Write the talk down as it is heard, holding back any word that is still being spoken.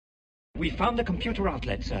We found the computer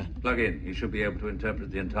outlet, sir. Plug in. You should be able to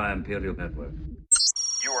interpret the entire Imperial network.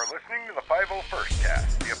 You are listening to the 501st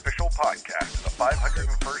Cast, the official podcast of the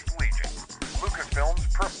 501st Legion, Lucasfilm's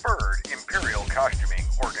preferred Imperial costuming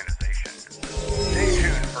organization. Stay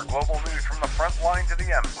tuned for global news from the front line to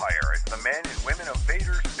the Empire as the men and women of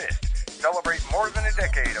Vader's Fist celebrate more than a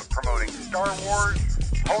decade of promoting Star Wars,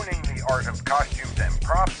 honing the art of costumes and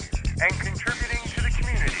props, and contributing to the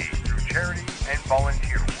community through charity and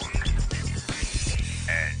volunteer work.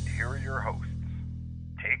 And here are your hosts.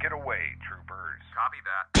 Take it away, troopers. Copy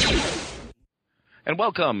that. And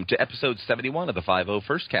welcome to episode 71 of the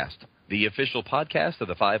 501st Cast, the official podcast of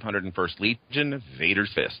the 501st Legion,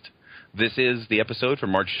 Vader's Fist. This is the episode for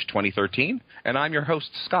March 2013, and I'm your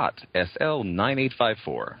host, Scott,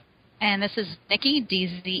 SL9854. And this is Nikki,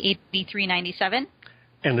 DZ8397.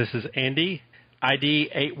 And this is Andy, ID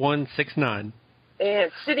 8169.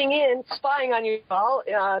 And sitting in, spying on you all,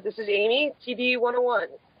 this is Amy, TD 101.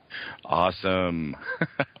 Awesome.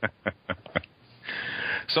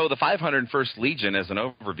 So the 501st Legion, as an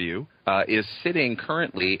overview, is sitting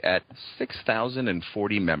currently at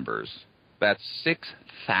 6,040 members. That's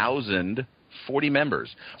 6,040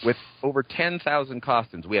 members with over 10,000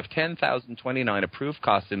 costumes. We have 10,029 approved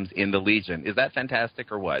costumes in the Legion. Is that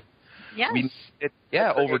fantastic or what? Yes.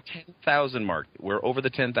 Over 10,000 mark. We're over the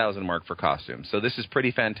 10,000 mark for costumes. So this is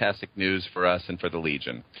pretty fantastic news for us and for the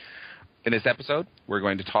Legion. In this episode, we're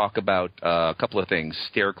going to talk about a couple of things.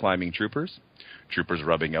 Stair-climbing troopers, troopers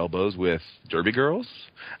rubbing elbows with derby girls,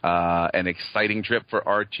 an exciting trip for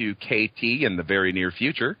R2KT in the very near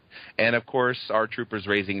future, and, of course, our troopers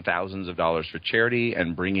raising thousands of dollars for charity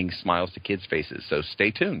and bringing smiles to kids' faces. So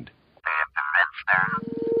stay tuned.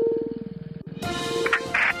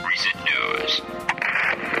 Recent news.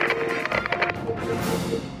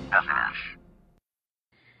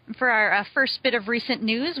 For our first bit of recent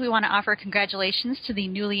news, we want to offer congratulations to the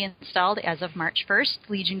newly installed, as of March 1st,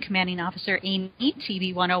 Legion Commanding Officer Amy,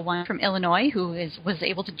 TB101 from Illinois, who was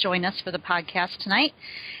able to join us for the podcast tonight,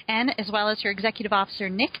 and as well as her Executive Officer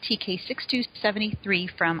Nick,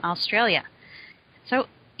 TK6273 from Australia. So,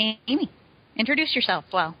 Amy, introduce yourself.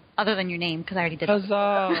 Well, other than your name, because I already did.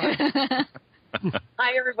 Huzzah!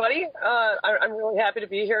 Hi, everybody. I'm really happy to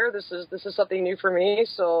be here. This is something new for me,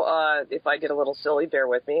 so if I get a little silly, bear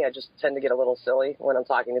with me. I just tend to get a little silly when I'm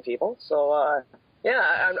talking to people. So, I'm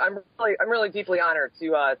really deeply honored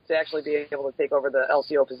to actually be able to take over the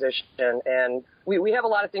LCO position. And we have a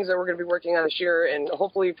lot of things that we're going to be working on this year, and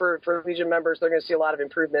hopefully for Legion members, they're going to see a lot of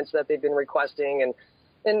improvements that they've been requesting,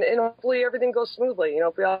 and hopefully everything goes smoothly. You know,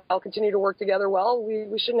 if we all continue to work together well,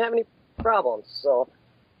 we shouldn't have any problems. So.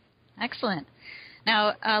 Excellent.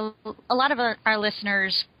 Now, a lot of our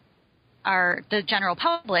listeners are the general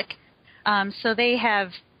public, so they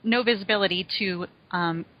have no visibility to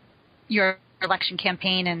your election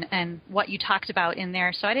campaign and what you talked about in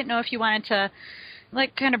there. So I didn't know if you wanted to,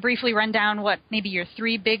 kind of briefly run down what maybe your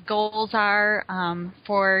three big goals are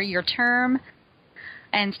for your term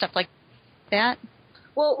and stuff like that.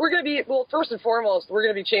 Well, first and foremost, we're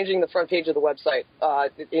going to be changing the front page of the website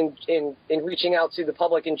in reaching out to the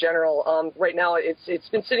public in general. Right now, it's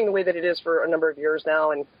been sitting the way that it is for a number of years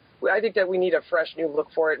now, and I think that we need a fresh new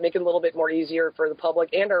look for it, make it a little bit more easier for the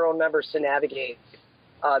public and our own members to navigate.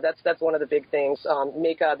 That's one of the big things.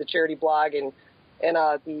 Make the charity blog and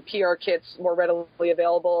the PR kits more readily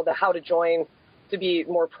available, the how to join to be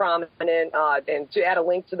more prominent, and to add a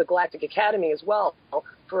link to the Galactic Academy as well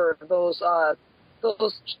for those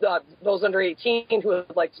under 18 who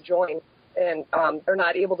would like to join and are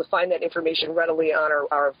not able to find that information readily on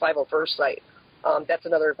our 501st site. That's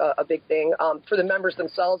another a big thing. For the members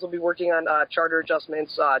themselves, we'll be working on charter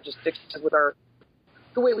adjustments, just fixes with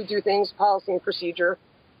the way we do things, policy and procedure,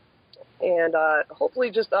 and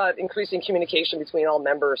hopefully just increasing communication between all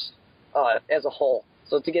members as a whole.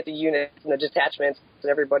 So to get the units and the detachments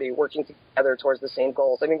and everybody working together towards the same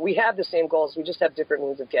goals. I mean, we have the same goals. We just have different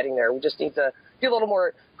means of getting there. We just need to be a little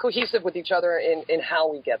more cohesive with each other in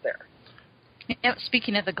how we get there. Yep,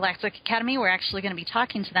 speaking of the Galactic Academy, we're actually going to be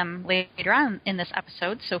talking to them later on in this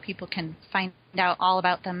episode, so people can find out all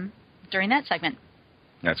about them during that segment.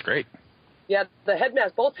 That's great. Yeah,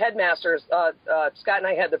 both headmasters, Scott and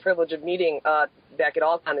I had the privilege of meeting back at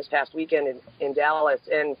Alcon this past weekend in Dallas,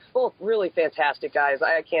 and both really fantastic guys.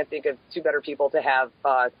 I can't think of two better people to have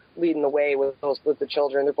leading the way with the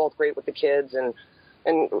children. They're both great with the kids, and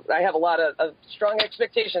I have a lot of strong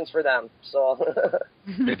expectations for them. So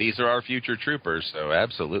these are our future troopers, so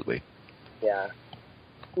absolutely. Yeah,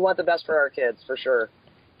 we want the best for our kids, for sure.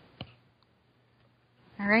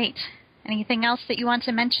 All right. Anything else that you want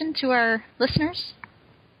to mention to our listeners?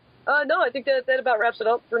 No, I think that about wraps it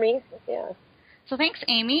up for me. Yeah. So thanks,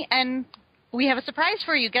 Amy. And we have a surprise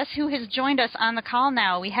for you. Guess who has joined us on the call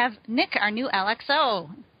now? We have Nick, our new LXO.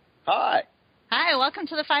 Hi. Hi, welcome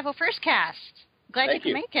to the 501st Cast. Glad Thank you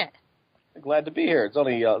you. could make it. Glad to be here. It's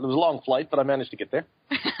only it was a long flight, but I managed to get there.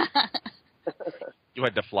 You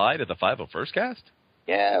had to fly to the 501st Cast?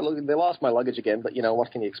 Yeah, look, they lost my luggage again, but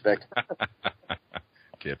what can you expect?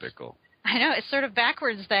 Typical. I know, it's sort of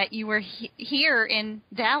backwards that you were here in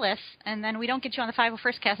Dallas, and then we don't get you on the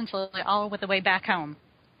 501st Cast until all the way back home.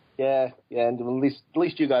 Yeah, and at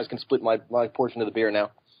least you guys can split my portion of the beer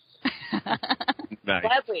now. Nice.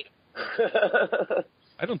 Gladly.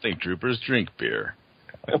 I don't think troopers drink beer.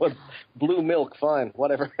 Blue milk, fine,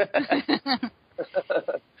 whatever.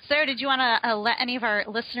 So, did you want to let any of our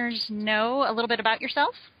listeners know a little bit about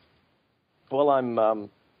yourself? Well, I'm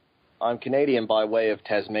Canadian by way of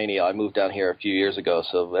Tasmania. I moved down here a few years ago,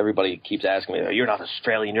 so everybody keeps asking me, "You're not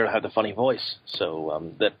Australian. You don't have the funny voice."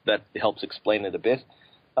 So that helps explain it a bit.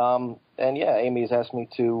 And yeah, Amy's asked me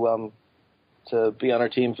to be on our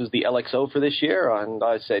team as the LXO for this year, and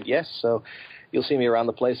I said yes. So you'll see me around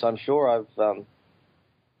the place, I'm sure.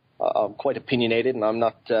 I'm quite opinionated, and I'm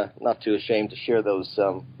not too ashamed to share those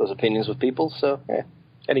opinions with people. So, yeah.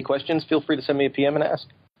 Any questions? Feel free to send me a PM and ask.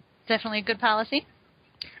 Definitely a good policy.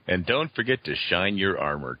 And don't forget to shine your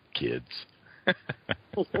armor, kids.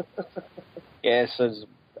 Yes, it's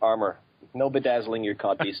armor. No bedazzling your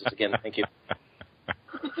cod pieces again. Thank you.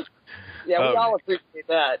 Yeah, we all appreciate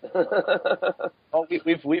that. Oh,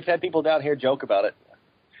 we've had people down here joke about it.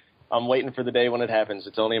 I'm waiting for the day when it happens.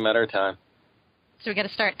 It's only a matter of time. So we got to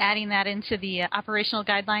start adding that into the operational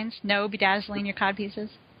guidelines. No bedazzling your cod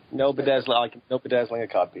pieces. No bedazzling a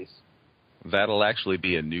cod piece. That'll actually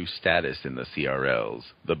be a new status in the CRLs,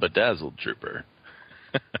 the bedazzled trooper.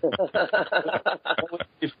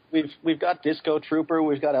 We've got Disco Trooper,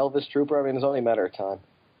 we've got Elvis Trooper. I mean, it's only a matter of time.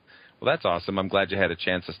 Well, that's awesome. I'm glad you had a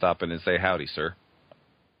chance to stop in and say howdy, sir.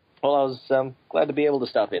 Well, I was glad to be able to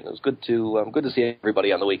stop in. It was good to see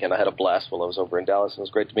everybody on the weekend. I had a blast while I was over in Dallas, and it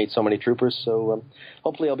was great to meet so many troopers. So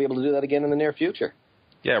hopefully I'll be able to do that again in the near future.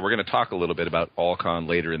 Yeah, we're going to talk a little bit about All-Con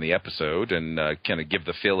later in the episode and kind of give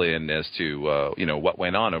the fill-in as to, what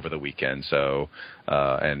went on over the weekend. So,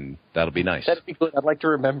 and that'll be nice. That'd be good. I'd like to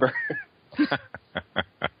remember.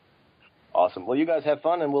 Awesome. Well, you guys have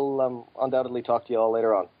fun, and we'll undoubtedly talk to you all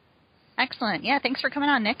later on. Excellent. Yeah, thanks for coming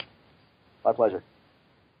on, Nick. My pleasure.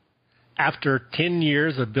 After 10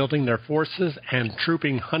 years of building their forces and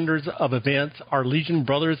trooping hundreds of events, our Legion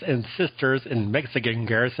brothers and sisters in Mexican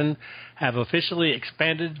Garrison have officially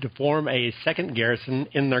expanded to form a second garrison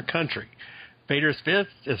in their country. Vader's Fist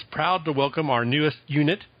is proud to welcome our newest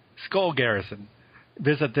unit, Skull Garrison.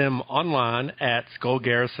 Visit them online at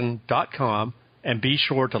skullgarrison.com and be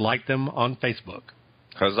sure to like them on Facebook.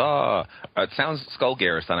 Huzzah! It sounds Skull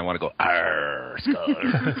Garrison. I want to go, arr, Skull.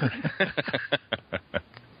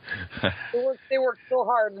 They worked so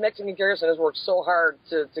hard. The Mexican Garrison has worked so hard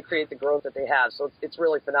to create the growth that they have. So it's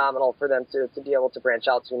really phenomenal for them to be able to branch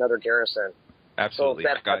out to another garrison. Absolutely. So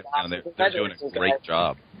the guys down there, they're doing a great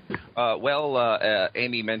job.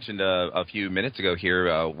 Amy mentioned a few minutes ago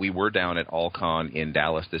here, we were down at All-Con in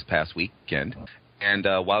Dallas this past weekend. And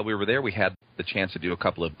while we were there, we had the chance to do a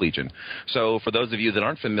couple of Legion. So for those of you that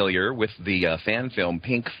aren't familiar with the fan film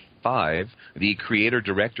Pink 5, the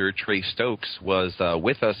creator-director, Trey Stokes, was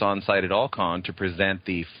with us on site at All-Con to present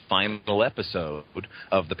the final episode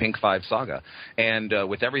of the Pink 5 saga. And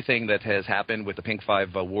with everything that has happened with the Pink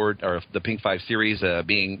 5 award, or the Pink 5 series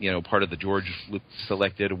being, part of the George Lucas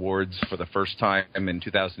Selected Awards for the first time in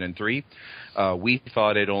 2003, we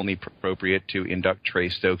thought it only appropriate to induct Trey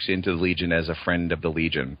Stokes into the Legion as a friend of the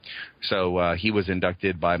Legion. So he was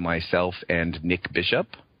inducted by myself and Nick Bishop,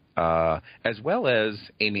 as well as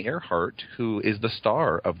Amy Earhart, who is the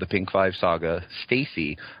star of the Pink 5 saga,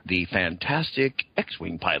 Stacy, the fantastic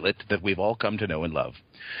X-Wing pilot that we've all come to know and love.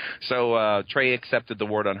 So Trey accepted the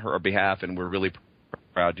award on her behalf, and we're really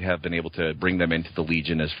proud to have been able to bring them into the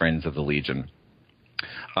Legion as friends of the Legion.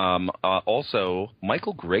 Also,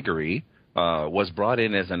 Michael Gregory was brought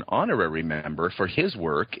in as an honorary member for his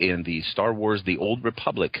work in the Star Wars The Old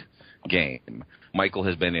Republic game. Michael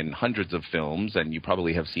has been in hundreds of films, and you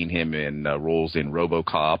probably have seen him in roles in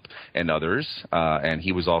RoboCop and others. And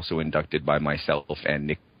he was also inducted by myself and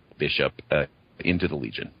Nick Bishop into the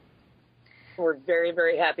Legion. We're very,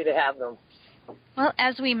 very happy to have them. Well,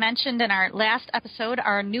 as we mentioned in our last episode,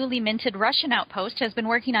 our newly minted Russian outpost has been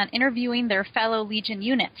working on interviewing their fellow Legion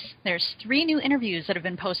units. There's 3 new interviews that have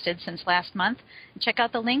been posted since last month. Check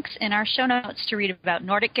out the links in our show notes to read about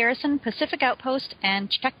Nordic Garrison, Pacific Outpost, and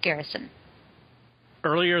Czech Garrison.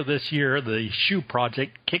 Earlier this year, the Shoe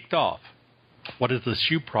Project kicked off. What is the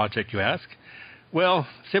Shoe Project, you ask? Well,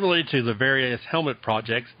 similarly to the various helmet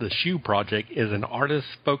projects, the Shoe Project is an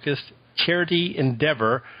artist-focused charity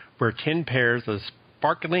endeavor where 10 pairs of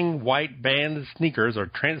sparkling white Vans sneakers are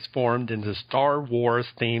transformed into Star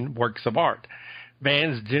Wars-themed works of art.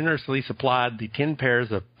 Vans generously supplied the 10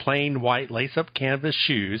 pairs of plain white lace-up canvas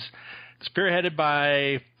shoes. Spearheaded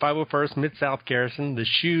by 501st Mid-South Garrison, the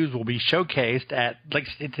shoes will be showcased at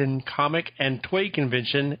Lexington Comic and Toy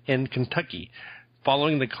Convention in Kentucky.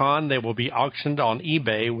 Following the con, they will be auctioned on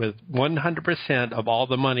eBay with 100% of all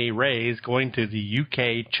the money raised going to the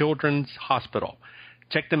UK Children's Hospital.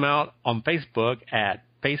 Check them out on Facebook at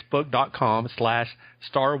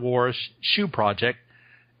facebook.com/Star Wars Shoe Project.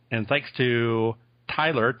 And thanks to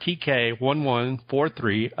Tyler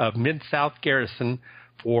TK1143 of Mid-South Garrison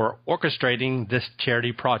for orchestrating this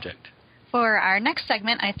charity project. For our next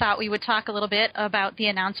segment, I thought we would talk a little bit about the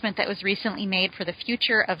announcement that was recently made for the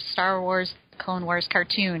future of Star Wars Clone Wars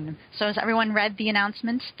cartoon. So has everyone read the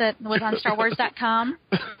announcement that was on StarWars.com?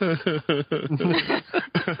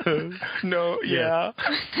 No, yeah.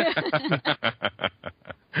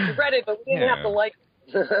 We read it, but we didn't have to like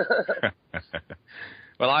it.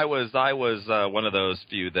 Well, I was one of those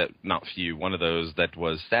one of those that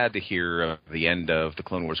was sad to hear the end of the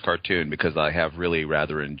Clone Wars cartoon because I have really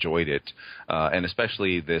rather enjoyed it, and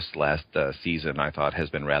especially this last season I thought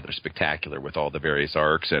has been rather spectacular with all the various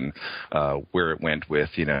arcs and where it went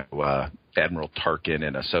with Admiral Tarkin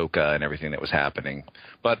and Ahsoka and everything that was happening.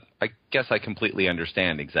 But I guess I completely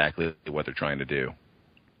understand exactly what they're trying to do.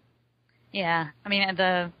 Yeah, I mean,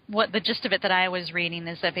 the gist of it that I was reading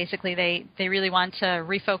is that basically they really want to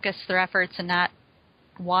refocus their efforts and not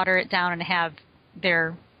water it down and have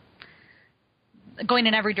their going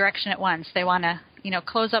in every direction at once. They want to,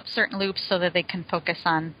 close up certain loops so that they can focus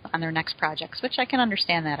on their next projects, which I can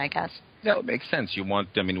understand that, I guess. No, it makes sense.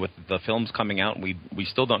 With the films coming out, we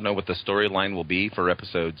still don't know what the storyline will be for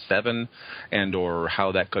Episode 7 and or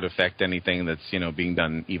how that could affect anything that's, being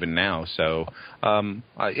done even now. So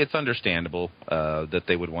it's understandable that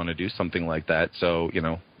they would want to do something like that. So,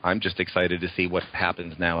 I'm just excited to see what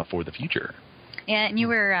happens now for the future. Yeah, and you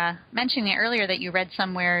were mentioning earlier that you read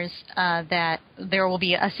somewheres that there will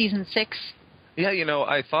be a Season 6. Yeah,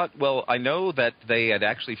 I thought, I know that they had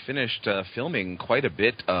actually finished filming quite a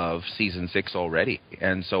bit of Season 6 already.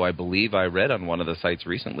 And so I believe I read on one of the sites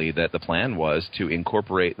recently that the plan was to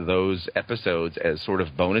incorporate those episodes as sort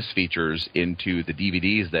of bonus features into the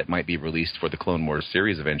DVDs that might be released for the Clone Wars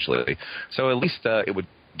series eventually. So at least it would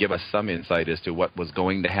give us some insight as to what was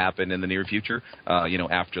going to happen in the near future,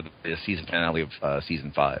 after the season finale of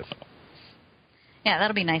Season 5. Yeah,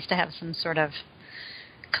 that'll be nice to have some sort of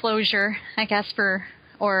closure, I guess, for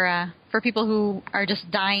people who are just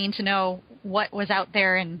dying to know what was out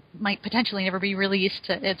there and might potentially never be released.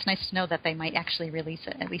 It's nice to know that they might actually release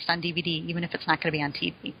it, at least on DVD, even if it's not going to be on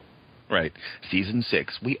TV. Right. Season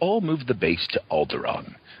 6, we all moved the base to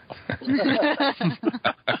Alderaan.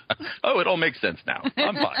 Oh, it all makes sense now.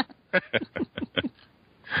 I'm fine. That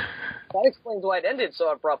explains why it ended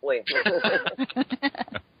so abruptly.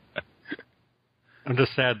 I'm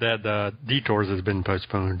just sad that Detours has been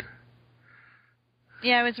postponed.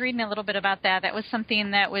 Yeah, I was reading a little bit about that. That was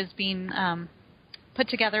something that was being put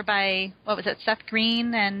together by, Seth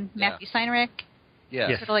Green and Matthew Steinrich? Yeah.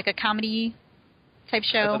 Sort of like a comedy-type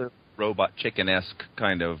show. Another Robot Chicken-esque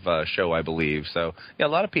kind of show, I believe. So, yeah, a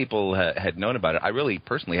lot of people had known about it. I really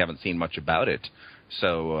personally haven't seen much about it.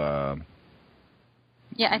 So,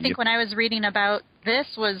 yeah, I think when I was reading about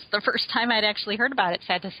this was the first time I'd actually heard about it,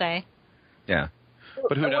 sad to say. Yeah.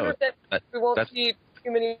 But who knows? I wonder if we won't see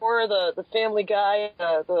too many more of the Family Guy,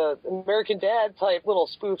 the American Dad type little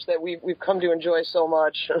spoofs that we've come to enjoy so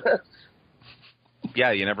much. Yeah,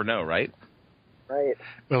 you never know, right? Right.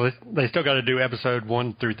 Well, they still got to do episode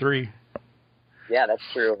 1 through 3. Yeah, that's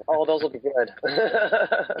true. Oh, those will be good.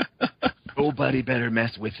 Nobody better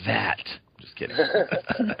mess with that. Just kidding.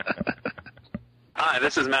 Hi,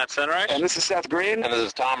 this is Matt Senreich. And this is Seth Green. And this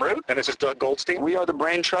is Tom Root. And this is Doug Goldstein. We are the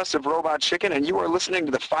brain trust of Robot Chicken, and you are listening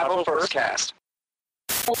to the 501st Cast.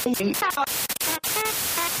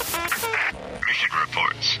 Mission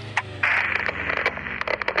reports.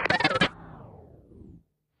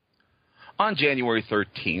 On January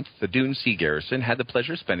 13th, the Dune Sea Garrison had the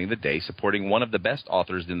pleasure of spending the day supporting one of the best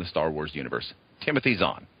authors in the Star Wars universe, Timothy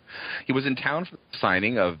Zahn. He was in town for the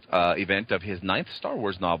signing event of his 9th Star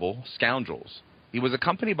Wars novel, Scoundrels. He was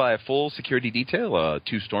accompanied by a full security detail,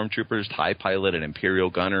 2 stormtroopers, TIE pilot, an Imperial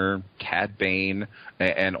gunner, Cad Bane,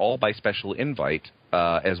 and all by special invite,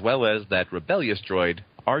 as well as that rebellious droid,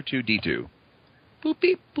 R2-D2. Boop,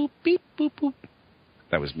 beep, boop, beep, boop, boop.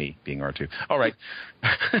 That was me being R2. All right.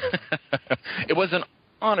 It was an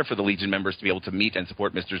honor for the Legion members to be able to meet and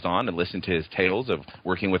support Mr. Zahn and listen to his tales of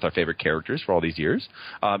working with our favorite characters for all these years.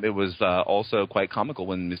 It was also quite comical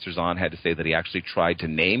when Mr. Zahn had to say that he actually tried to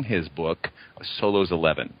name his book Solos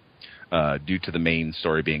 11, due to the main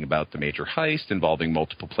story being about the major heist involving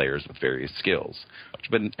multiple players with various skills.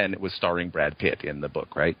 And it was starring Brad Pitt in the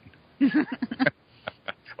book, right?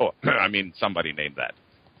 Oh, I mean, somebody named that.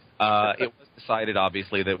 It was decided,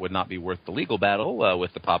 obviously, that it would not be worth the legal battle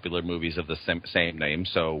with the popular movies of the same name,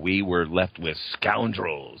 so we were left with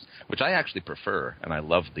Scoundrels, which I actually prefer, and I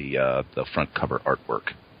love the front cover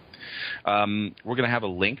artwork. We're going to have a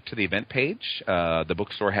link to the event page the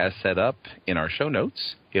bookstore has set up in our show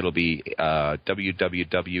notes. It'll be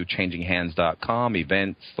www.changinghands.com,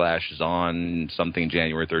 event/Zahn something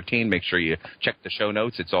January 13. Make sure you check the show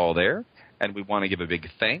notes. It's all there. And we want to give a big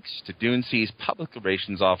thanks to Dunesea's Public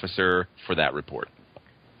Relations Officer for that report.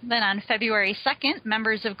 Then on February 2nd,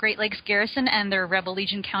 members of Great Lakes Garrison and their Rebel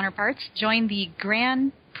Legion counterparts joined the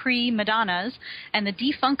Grand Prix Madonnas and the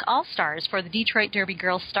Defunk All-Stars for the Detroit Derby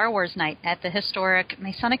Girls Star Wars Night at the historic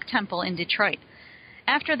Masonic Temple in Detroit.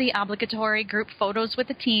 After the obligatory group photos with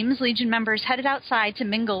the teams, Legion members headed outside to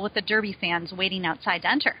mingle with the Derby fans waiting outside to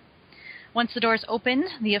enter. Once the doors opened,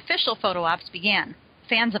 the official photo ops began.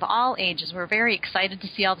 Fans of all ages were very excited to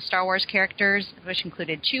see all the Star Wars characters, which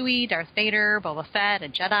included Chewie, Darth Vader, Boba Fett, a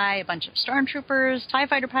Jedi, a bunch of stormtroopers, TIE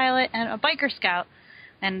fighter pilot, and a biker scout.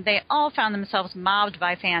 And they all found themselves mobbed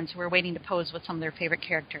by fans who were waiting to pose with some of their favorite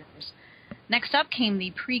characters. Next up came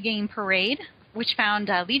the pregame parade, which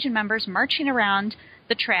found Legion members marching around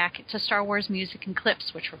the track to Star Wars music and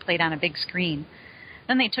clips, which were played on a big screen.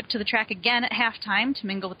 Then they took to the track again at halftime to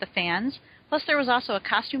mingle with the fans. Plus there was also a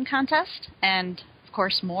costume contest and, of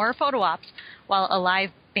course, more photo ops while a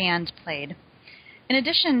live band played. In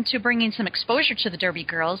addition to bringing some exposure to the Derby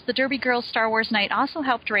Girls, the Derby Girls Star Wars Night also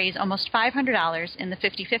helped raise almost $500 in the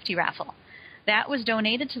 50-50 raffle. That was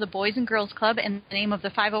donated to the Boys and Girls Club in the name of the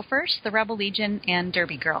 501st, the Rebel Legion, and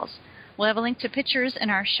Derby Girls. We'll have a link to pictures in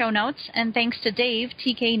our show notes, and thanks to Dave,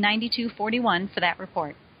 TK9241, for that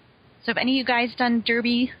report. So have any of you guys done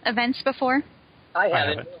Derby events before? I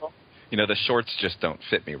haven't. You know, the shorts just don't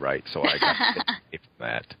fit me right, so I got to get from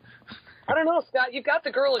that. I don't know, Scott. You've got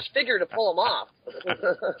the girlish figure to pull them off.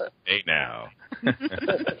 Hey, now.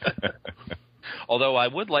 Although I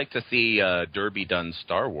would like to see Derby done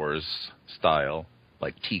Star Wars style,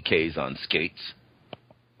 like TKs on skates.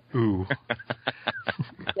 Ooh.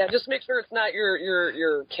 Yeah, just make sure it's not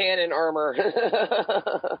your cannon armor.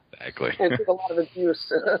 Exactly. It took a lot of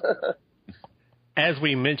abuse. As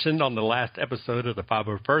we mentioned on the last episode of the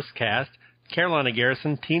 501st cast, Carolina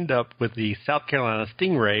Garrison teamed up with the South Carolina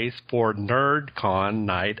Stingrays for NerdCon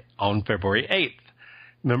night on February 8th.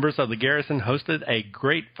 Members of the Garrison hosted a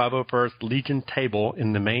great 501st Legion table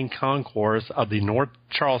in the main concourse of the North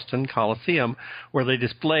Charleston Coliseum, where they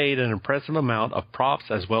displayed an impressive amount of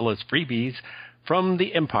props as well as freebies from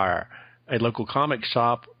the Empire. A local comic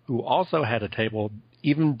shop, who also had a table,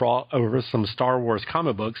 even brought over some Star Wars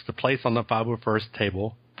comic books to place on the 501st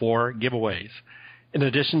table for giveaways. In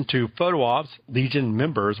addition to photo ops, Legion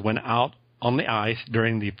members went out on the ice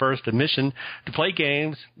during the first admission to play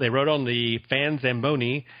games. They rode on the Fan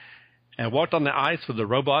Zamboni and walked on the ice with the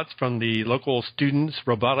robots from the local Students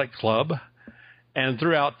Robotic Club and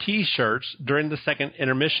threw out T-shirts during the second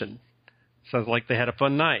intermission. Sounds like they had a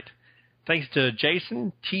fun night. Thanks to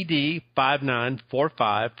Jason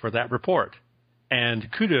TD5945 for that report. And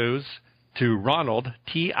kudos to Ronald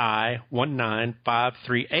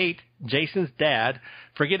TI19538, Jason's dad,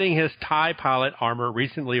 for getting his TIE pilot armor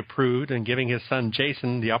recently approved and giving his son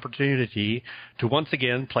Jason the opportunity to once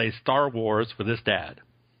again play Star Wars with his dad.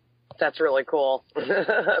 That's really cool.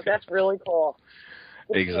 That's really cool.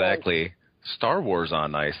 Exactly. Star Wars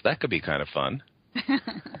on ice. That could be kind of fun.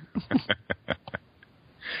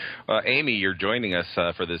 Amy, you're joining us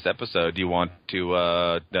for this episode. Do you want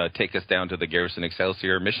to take us down to the Garrison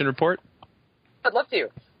Excelsior mission report? I'd love to.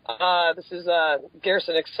 This is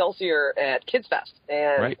Garrison Excelsior at Kids Fest.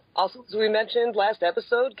 And right. Also, as we mentioned last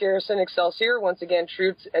episode, Garrison Excelsior, once again,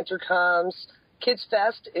 troops Entercom's Kids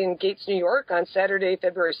Fest in Gates, New York on Saturday,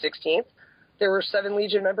 February 16th. There were 7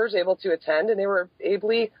 Legion members able to attend, and they were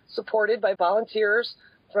ably supported by volunteers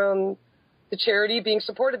from the charity being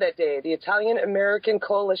supported that day, the Italian-American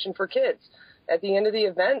Coalition for Kids. At the end of the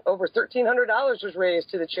event, over $1,300 was raised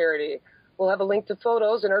to the charity. We'll have a link to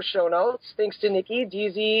photos in our show notes. Thanks to Nikki,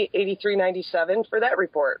 DZ8397, for that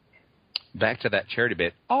report. Back to that charity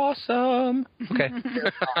bit. Awesome. Okay.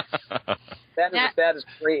 That is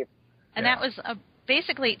great. And that was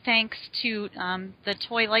basically thanks to the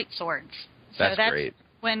toy light swords. That's great.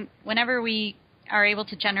 whenever we are able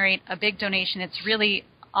to generate a big donation, it's really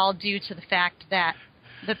all due to the fact that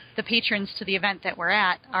the patrons to the event that we're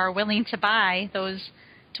at are willing to buy those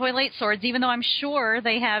toy light swords, even though I'm sure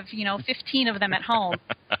they have 15 of them at home.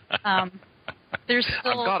 There's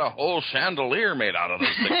still... I've got a whole chandelier made out of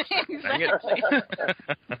those things. Exactly.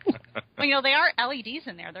 Well, they are LEDs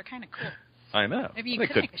in there. They're kind of cool. I know. Maybe you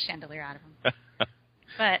could make a chandelier out of them.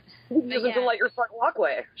 But use it to light your front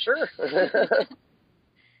walkway. Sure.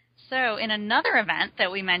 So, in another event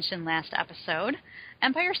that we mentioned last episode,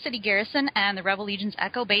 Empire City Garrison and the Rebel Legion's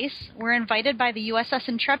Echo Base were invited by the USS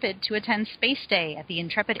Intrepid to attend Space Day at the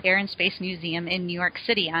Intrepid Air and Space Museum in New York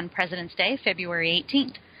City on President's Day, February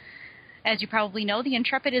 18th. As you probably know, the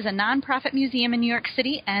Intrepid is a non-profit museum in New York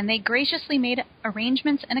City, and they graciously made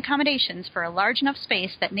arrangements and accommodations for a large enough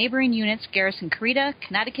space that neighboring units Garrison Carita,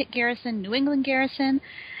 Connecticut Garrison, New England Garrison,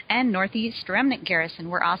 and Northeast Remnant Garrison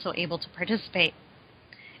were also able to participate.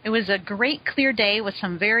 It was a great clear day with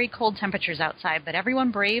some very cold temperatures outside, but everyone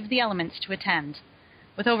braved the elements to attend.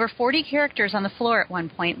 With over 40 characters on the floor at one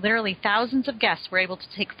point, literally thousands of guests were able to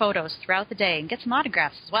take photos throughout the day and get some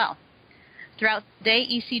autographs as well. Throughout the day,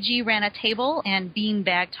 ECG ran a table and bean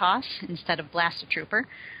bag toss, instead of Blaster Trooper,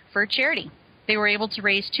 for charity. They were able to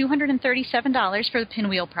raise $237 for the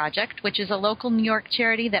Pinwheel Project, which is a local New York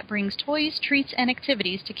charity that brings toys, treats, and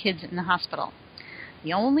activities to kids in the hospital.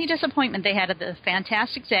 The only disappointment they had at the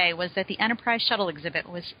fantastic day was that the Enterprise Shuttle exhibit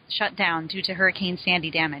was shut down due to Hurricane Sandy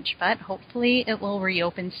damage, but hopefully it will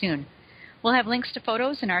reopen soon. We'll have links to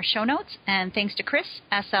photos in our show notes, and thanks to Chris,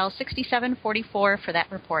 SL6744, for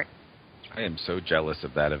that report. I am so jealous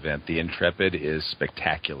of that event. The Intrepid is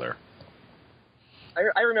spectacular.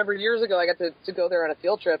 I remember years ago I got to go there on a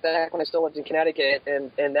field trip back when I still lived in Connecticut, and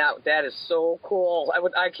that is so cool.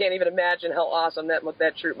 I can't even imagine how awesome that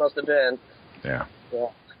troop must have been. Yeah.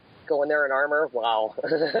 Going there in armor, wow.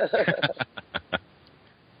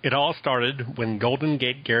 It all started when Golden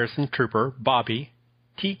Gate Garrison Trooper Bobby,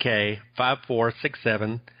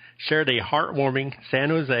 TK5467, shared a heartwarming San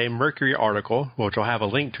Jose Mercury article, which we'll have a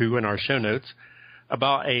link to in our show notes,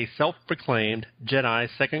 about a self-proclaimed Jedi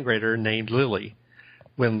second grader named Lily.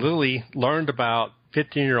 When Lily learned about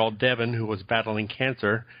 15-year-old Devin, who was battling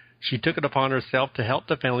cancer, she took it upon herself to help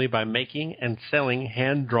the family by making and selling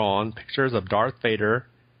hand-drawn pictures of Darth Vader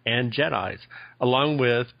and Jedis, along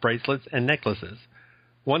with bracelets and necklaces.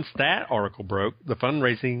 Once that article broke, the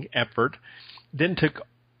fundraising effort then took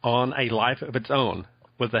on a life of its own.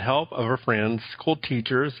 With the help of her friends, school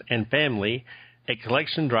teachers, and family, a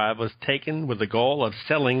collection drive was taken with the goal of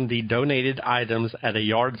selling the donated items at a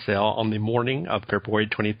yard sale on the morning of February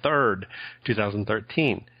 23rd,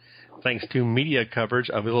 2013. Thanks to media coverage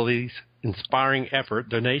of Lily's inspiring effort,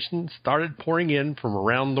 donations started pouring in from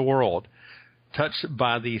around the world. Touched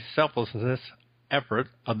by the selflessness effort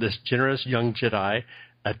of this generous young Jedi,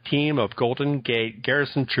 a team of Golden Gate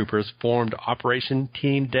Garrison troopers formed Operation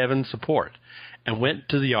Team Devon Support and went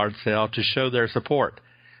to the yard sale to show their support.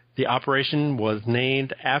 The operation was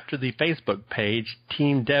named after the Facebook page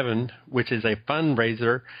Team Devon, which is a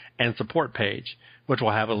fundraiser and support page, which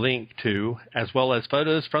we'll have a link to, as well as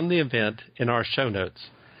photos from the event in our show notes.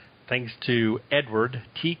 Thanks to Edward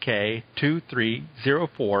TK2304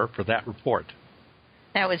 for that report.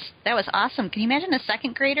 That was awesome. Can you imagine a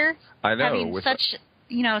second grader having such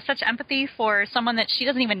empathy for someone that she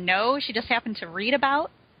doesn't even know, she just happened to read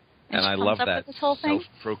about? And I love that this whole thing?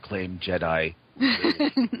 self-proclaimed Jedi.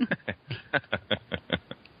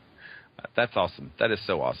 That's awesome. That is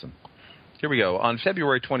so awesome. Here we go. On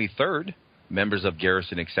February 23rd, members of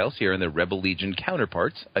Garrison Excelsior and their Rebel Legion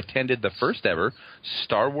counterparts attended the first ever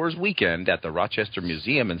Star Wars weekend at the Rochester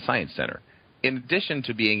Museum and Science Center. In addition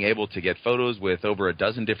to being able to get photos with over a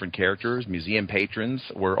dozen different characters, museum patrons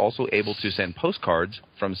were also able to send postcards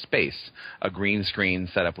from space, a green screen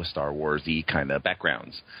set up with Star Wars-y kind of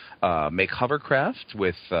backgrounds, make hovercraft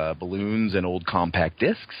with balloons and old compact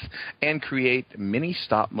discs, and create mini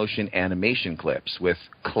stop-motion animation clips with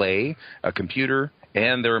clay, a computer,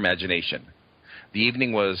 and their imagination. The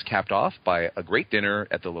evening was capped off by a great dinner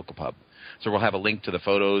at the local pub. So we'll have a link to the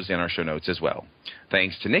photos in our show notes as well.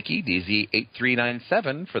 Thanks to Nikki,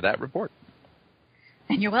 DZ8397, for that report.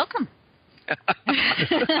 And you're welcome.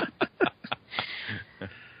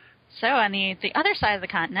 So on the other side of the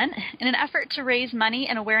continent, in an effort to raise money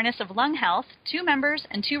and awareness of lung health, 2 members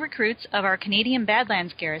and 2 recruits of our Canadian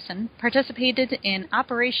Badlands Garrison participated in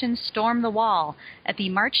Operation Storm the Wall at the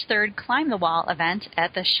March 3rd Climb the Wall event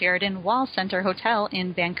at the Sheridan Wall Center Hotel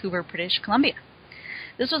in Vancouver, British Columbia.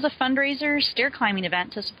 This was a fundraiser stair climbing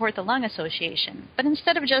event to support the Lung Association, but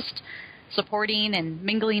instead of just supporting and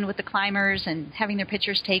mingling with the climbers and having their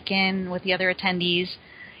pictures taken with the other attendees.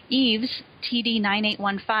 Eves,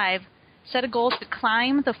 TD9815, set a goal to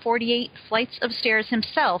climb the 48 flights of stairs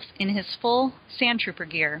himself in his full Sand Trooper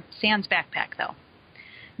gear, sans backpack though.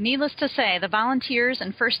 Needless to say, the volunteers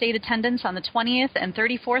and first aid attendants on the 20th and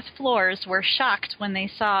 34th floors were shocked when they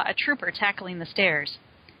saw a trooper tackling the stairs.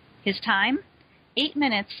 His time? 8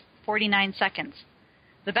 minutes, 49 seconds.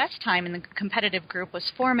 The best time in the competitive group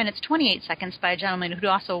was 4 minutes, 28 seconds by a gentleman who'd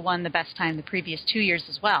also won the best time the previous 2 years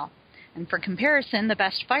as well. And for comparison, the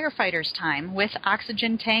best firefighter's time, with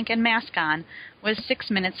oxygen tank and mask on, was 6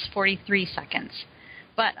 minutes, 43 seconds.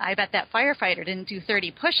 But I bet that firefighter didn't do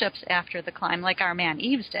 30 push-ups after the climb like our man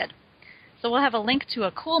Eves did. So we'll have a link to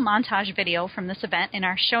a cool montage video from this event in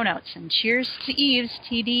our show notes. And cheers to Eves,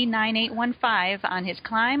 TD9815, on his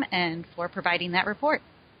climb and for providing that report.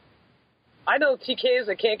 I know TKs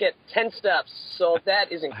that can't get 10 steps, so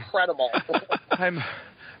that is incredible. I'm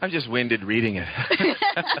just winded reading it.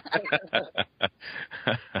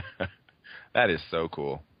 That is so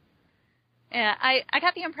cool. Yeah, I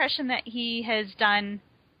got the impression that he has done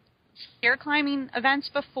stair climbing events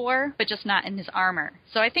before, but just not in his armor.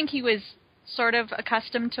 So I think he was sort of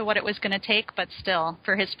accustomed to what it was going to take, but still,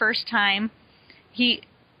 for his first time, his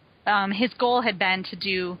goal had been to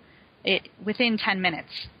do it within 10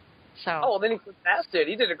 minutes. So. Oh, well, then he surpassed it.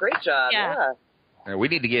 He did a great job. Yeah. We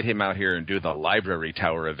need to get him out here and do the Library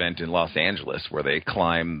Tower event in Los Angeles where they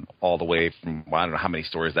climb all the way from, well, I don't know how many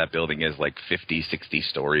stories that building is, like 50, 60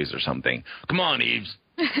 stories or something. Come on, Eves.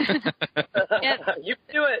 Yeah, you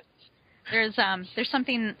can do it. There's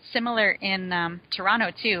something similar in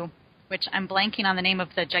Toronto, too, which I'm blanking on the name of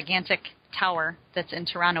the gigantic tower that's in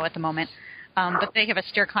Toronto at the moment. But they have a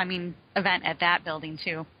stair climbing event at that building,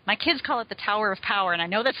 too. My kids call it the Tower of Power, and I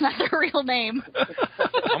know that's not their real name.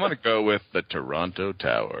 I'm going to go with the Toronto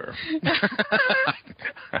Tower. If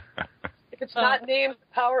it's not named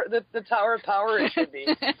the Tower of Power, it should be.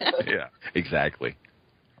 Yeah, exactly.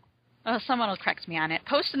 Oh, someone will correct me on it.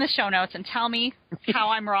 Post in the show notes and tell me how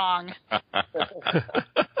I'm wrong.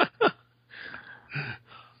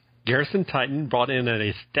 Garrison Titan brought in an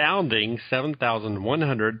astounding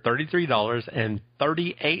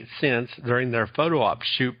 $7,133.38 during their photo op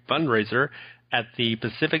shoot fundraiser at the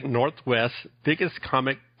Pacific Northwest's biggest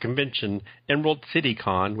comic convention, Emerald City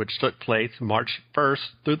Con, which took place March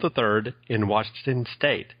 1st through the 3rd in Washington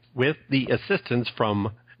State, with the assistance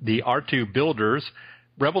from the R2 Builders,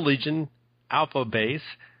 Rebel Legion, Alpha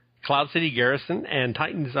Base, Cloud City Garrison, and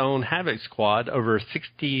Titan's own Havoc Squad. Over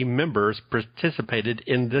 60 members participated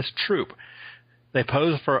in this troop. They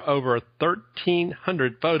posed for over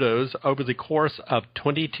 1,300 photos over the course of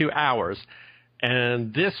 22 hours.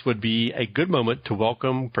 And this would be a good moment to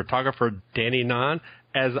welcome photographer Danny Nahn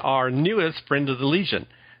as our newest friend of the Legion.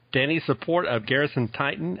 Danny's support of Garrison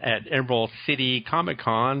Titan at Emerald City Comic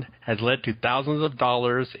Con has led to thousands of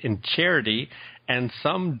dollars in charity and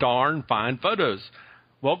some darn fine photos.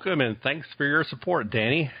 Welcome and thanks for your support,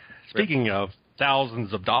 Danny. Speaking of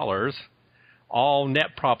thousands of dollars, all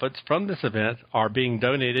net profits from this event are being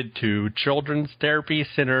donated to Children's Therapy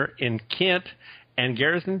Center in Kent, and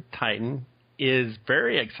Garrison Titan is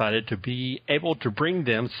very excited to be able to bring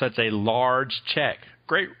them such a large check.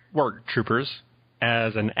 Great work, troopers.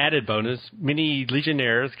 As an added bonus, many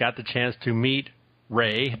Legionnaires got the chance to meet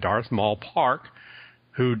Ray, Darth Maul Park,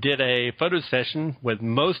 who did a photo session with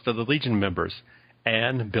most of the Legion members,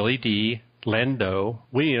 and Billy D. Lando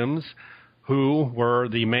Williams, who were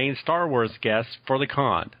the main Star Wars guests for the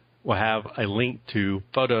con. We'll have a link to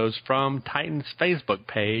photos from Titan's Facebook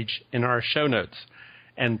page in our show notes.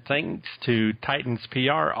 And thanks to Titan's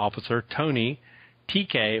PR officer, Tony,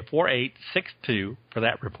 TK4862, for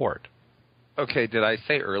that report. Okay, did I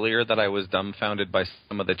say earlier that I was dumbfounded by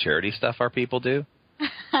some of the charity stuff our people do?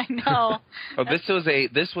 I know. This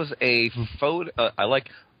was a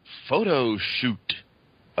photo shoot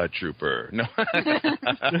a trooper. No,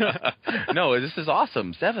 no, this is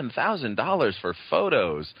awesome. $7,000 for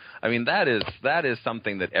photos. I mean, that is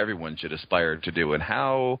something that everyone should aspire to do. And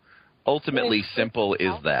how ultimately simple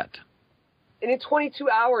is that? And in 22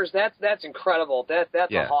 hours, that's incredible. That's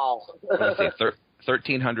a haul. Let's see,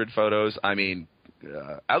 1,300 photos. I mean,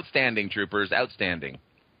 outstanding, troopers, outstanding.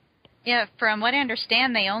 Yeah, from what I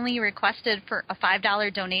understand, they only requested for a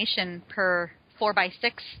 $5 donation per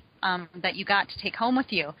 4x6 that you got to take home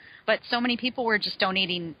with you. But so many people were just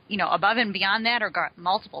donating, above and beyond that, or got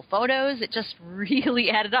multiple photos. It just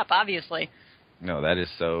really added up, obviously. No, that is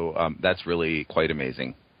so. That's really quite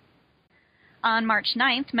amazing. On March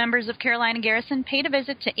 9th, members of Carolina Garrison paid a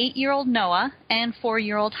visit to 8-year-old Noah and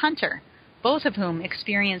 4-year-old Hunter, both of whom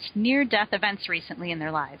experienced near-death events recently in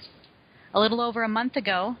their lives. A little over a month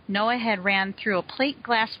ago, Noah had ran through a plate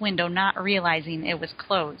glass window not realizing it was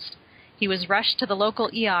closed. He was rushed to the local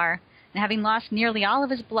ER, and having lost nearly all of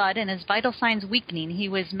his blood and his vital signs weakening, he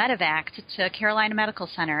was medevaced to Carolina Medical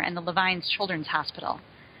Center and the Levines Children's Hospital.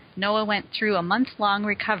 Noah went through a month-long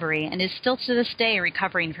recovery and is still to this day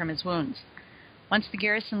recovering from his wounds. Once the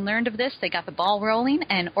garrison learned of this, they got the ball rolling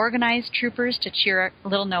and organized troopers to cheer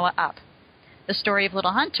little Noah up. The story of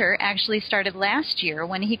little Hunter actually started last year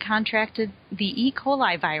when he contracted the E.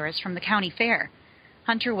 coli virus from the county fair.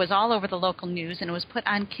 Hunter was all over the local news and was put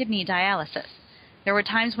on kidney dialysis. There were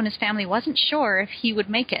times when his family wasn't sure if he would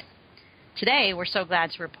make it. Today, we're so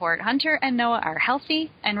glad to report Hunter and Noah are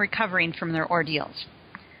healthy and recovering from their ordeals.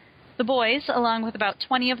 The boys, along with about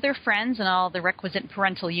 20 of their friends and all the requisite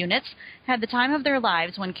parental units, had the time of their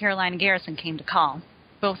lives when Carolina Garrison came to call.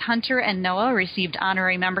 Both Hunter and Noah received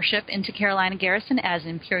honorary membership into Carolina Garrison as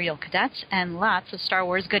Imperial Cadets and lots of Star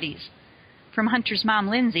Wars goodies. From Hunter's mom,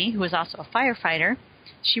 Lindsay, who is also a firefighter,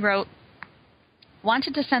 she wrote,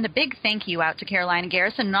 "Wanted to send a big thank you out to Carolina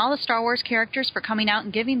Garrison and all the Star Wars characters for coming out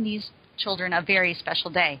and giving these children a very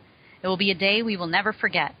special day. It will be a day we will never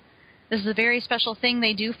forget. This is a very special thing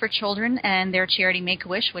they do for children and their charity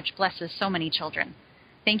Make-A-Wish, which blesses so many children.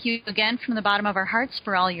 Thank you again from the bottom of our hearts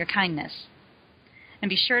for all your kindness." And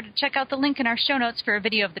be sure to check out the link in our show notes for a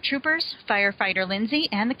video of the troopers, firefighter Lindsay,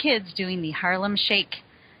 and the kids doing the Harlem Shake.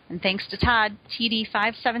 And thanks to Todd,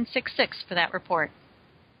 TD5766, for that report.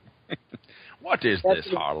 What is this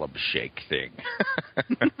Harlem Shake thing?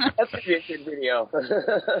 That's a good video.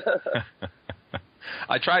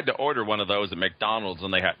 I tried to order one of those at McDonald's,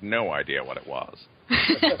 and they had no idea what it was.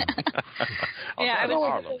 Yeah,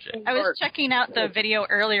 I was checking out the video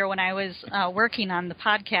earlier when I was working on the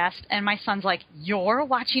podcast, and my son's like, "You're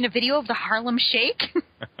watching a video of the Harlem Shake?"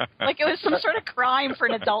 Like it was some sort of crime for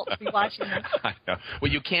an adult to be watching this. I know.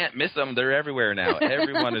 Well, you can't miss them. They're everywhere now.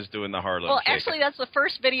 Everyone is doing the Harlem Shake. Well, actually, that's the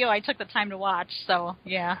first video I took the time to watch, so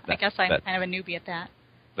yeah, I guess I'm kind of a newbie at that.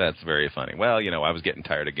 That's very funny. Well, I was getting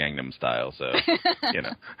tired of Gangnam Style, so,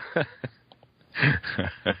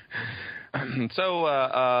 So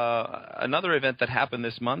another event that happened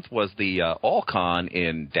this month was the AllCon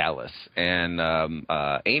in Dallas. And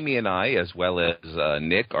Amy and I, as well as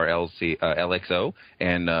Nick, our LXO,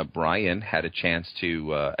 and Brian had a chance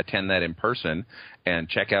to attend that in person and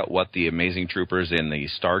check out what the amazing troopers in the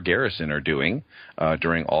Star Garrison are doing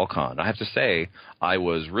during AllCon. I have to say, I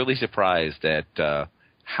was really surprised at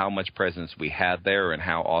how much presence we had there and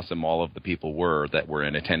how awesome all of the people were that were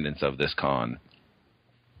in attendance of this con.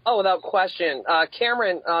 Oh, without question.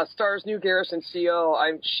 Cameron, Star's new Garrison CO,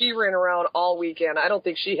 she ran around all weekend. I don't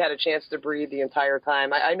think she had a chance to breathe the entire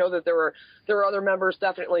time. I know that there were other members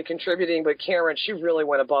definitely contributing, but Cameron, she really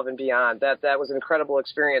went above and beyond. That was an incredible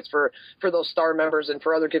experience for those Star members and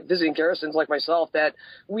for other visiting Garrisons like myself. That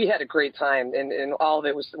we had a great time, and all of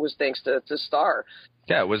it was thanks to Star.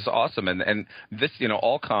 Yeah, it was awesome. And this,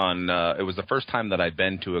 AllCon, it was the first time that I'd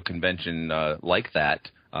been to a convention like that.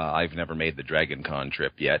 I've never made the Dragon Con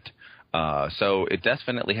trip yet. So it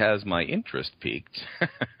definitely has my interest piqued.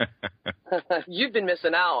 You've been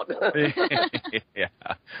missing out. Yeah.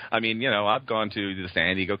 I mean, I've gone to the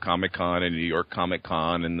San Diego Comic Con and New York Comic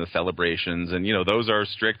Con and the celebrations, and, those are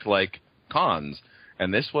strict, cons.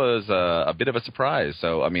 And this was a bit of a surprise.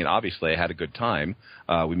 So, I mean, obviously I had a good time.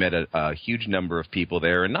 We met a huge number of people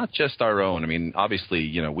there, and not just our own. I mean,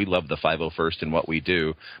 obviously, we love the 501st and what we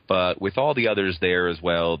do, but with all the others there as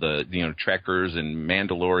well, the, Trekkers and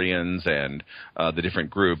Mandalorians and the different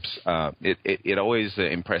groups, it always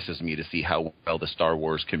impresses me to see how well the Star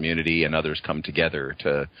Wars community and others come together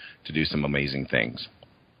to do some amazing things.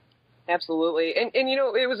 Absolutely. And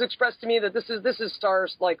it was expressed to me that this is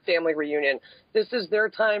Star's family reunion. This is their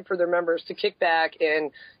time for their members to kick back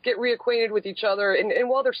and get reacquainted with each other. And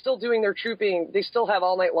while they're still doing their trooping, they still have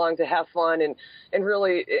all night long to have fun and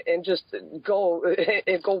really and just go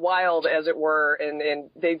wild, as it were. And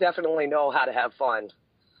they definitely know how to have fun.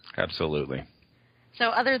 Absolutely. So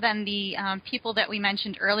other than the people that we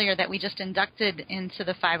mentioned earlier that we just inducted into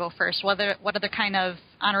the 501st, what other kind of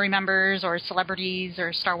honorary members or celebrities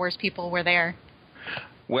or Star Wars people were there?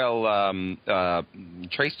 Well,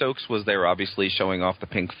 Trey Stokes was there, obviously, showing off the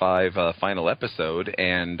Pink 5 final episode,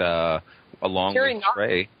 and along with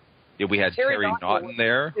Trey, we had Terry Naughton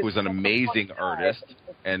there, who's an amazing artist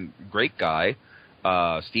and great guy.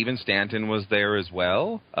 Stephen Stanton was there as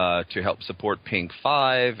well to help support Pink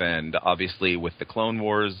 5, and obviously with the Clone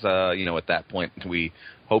Wars, at that point we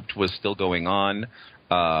hoped was still going on.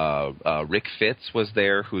 Rick Fitz was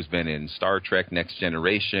there, who's been in Star Trek Next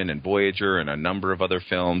Generation and Voyager and a number of other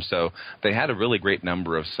films. So they had a really great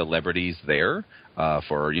number of celebrities there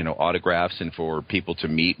for, autographs and for people to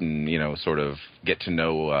meet and, sort of get to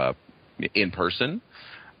know in person.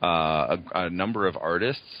 A number of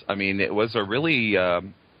artists. I mean, it was a really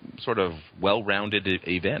sort of well-rounded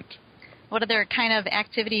event. What other kind of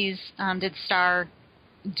activities did Star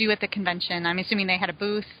do at the convention? I'm assuming they had a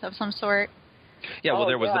booth of some sort. Yeah, well,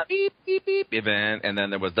 there was the beep, beep, beep event, and then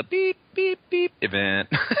there was the beep, beep, beep event.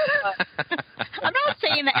 I'm not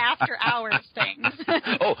saying the after-hours things.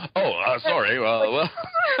 Sorry. Well.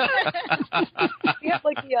 We had,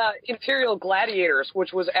 the Imperial Gladiators,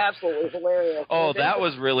 which was absolutely hilarious. Oh, that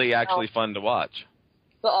was really actually fun to watch.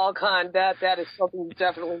 The All-Con, that is something you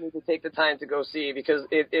definitely need to take the time to go see because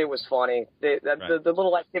it was funny. The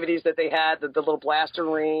little activities that they had, the little blaster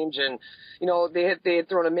range, and they had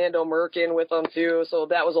thrown a Mando Merc in with them too, so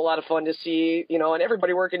that was a lot of fun to see. And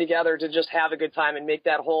everybody working together to just have a good time and make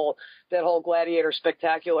that whole Gladiator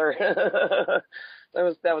spectacular.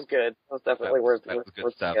 That was good. That was definitely worth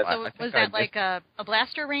good stuff. So was that like a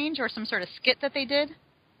blaster range or some sort of skit that they did?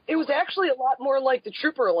 It was actually a lot more like the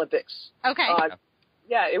Trooper Olympics. Okay.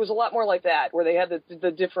 Yeah, it was a lot more like that, where they had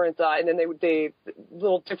the different, and then they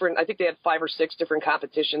little different. I think they had 5 or 6 different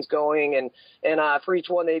competitions going, and for each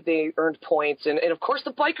one they earned points, and of course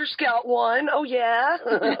the Biker Scout won. Oh yeah,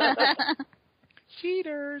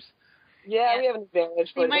 cheaters. Yeah, we have an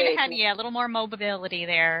advantage. They might have had a little more mobility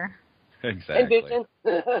there. Exactly. And vision,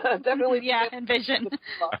 definitely. Yeah, and vision.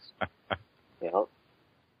 Yeah.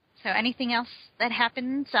 So, anything else that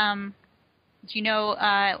happened? Do you know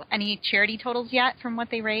any charity totals yet from what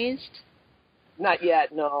they raised? Not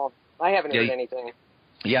yet, no. I haven't heard anything.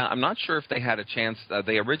 Yeah, I'm not sure if they had a chance.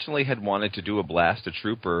 They originally had wanted to do a Blast a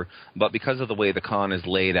Trooper, but because of the way the con is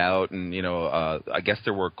laid out and, I guess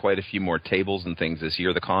there were quite a few more tables and things this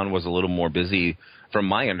year, the con was a little more busy, from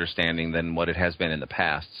my understanding, than what it has been in the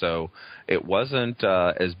past. So it wasn't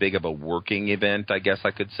as big of a working event, I guess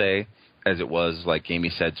I could say, as it was, like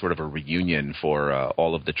Amy said, sort of a reunion for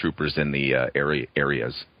all of the troopers in the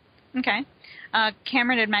areas. Okay.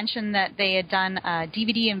 Cameron had mentioned that they had done a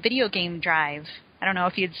DVD and video game drive. I don't know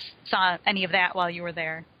if you saw any of that while you were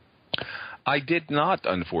there. I did not,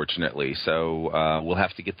 unfortunately, so we'll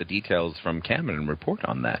have to get the details from Cameron and report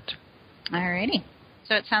on that. All righty.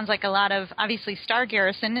 So it sounds like a lot of, obviously, Star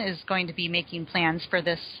Garrison is going to be making plans for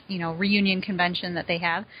this, reunion convention that they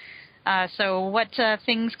have. So what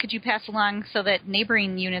things could you pass along so that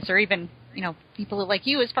neighboring units or even, people like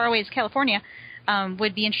you as far away as California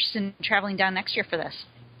would be interested in traveling down next year for this?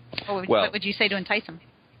 What would you say to entice them?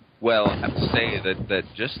 Well, I have to say that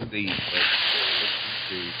just the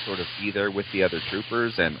to sort of be there with the other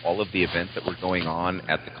troopers and all of the events that were going on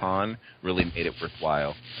at the con really made it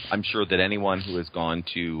worthwhile. I'm sure that anyone who has gone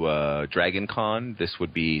to Dragon Con, this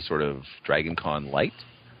would be sort of Dragon Con light.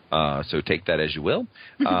 So take that as you will.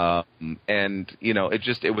 And,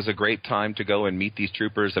 it was a great time to go and meet these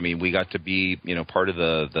troopers. I mean, we got to be, part of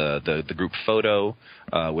the group photo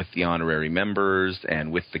with the honorary members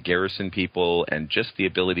and with the Garrison people, and just the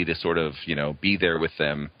ability to sort of, be there with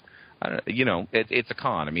them. It's a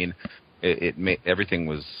con. I mean, the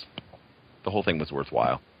whole thing was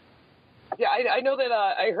worthwhile. Yeah, I know that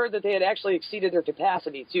I heard that they had actually exceeded their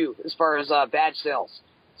capacity, too, as far as badge sales.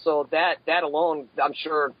 So that alone, I'm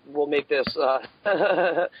sure, will make this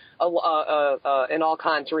an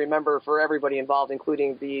all-con to remember for everybody involved,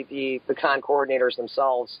 including the con coordinators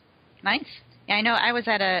themselves. Nice. Yeah, I know I was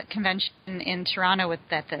at a convention in Toronto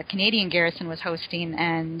that the Canadian Garrison was hosting,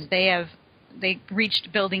 and they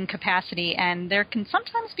reached building capacity, and there can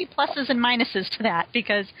sometimes be pluses and minuses to that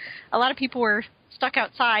because a lot of people were stuck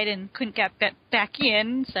outside and couldn't get back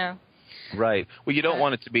in, so... Right. Well, you don't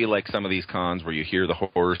want it to be like some of these cons where you hear the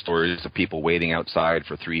horror stories of people waiting outside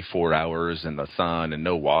for 3-4 hours in the sun and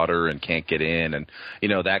no water and can't get in and,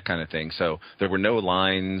 that kind of thing. So there were no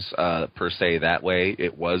lines per se that way.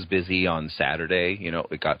 It was busy on Saturday.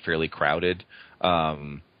 It got fairly crowded.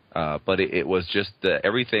 But it was just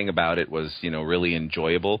everything about it was, really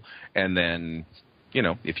enjoyable. And then,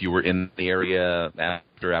 if you were in the area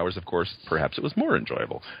after hours, of course, perhaps it was more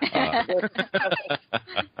enjoyable.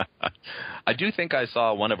 I do think I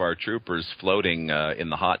saw one of our troopers floating in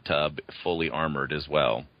the hot tub, fully armored as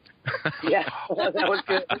well. Yeah, that was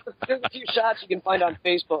good. There's a few shots you can find on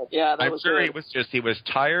Facebook. Yeah, that was good. He was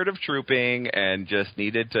tired of trooping and just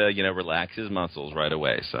needed to, relax his muscles right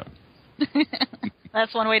away. So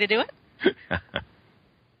that's one way to do it.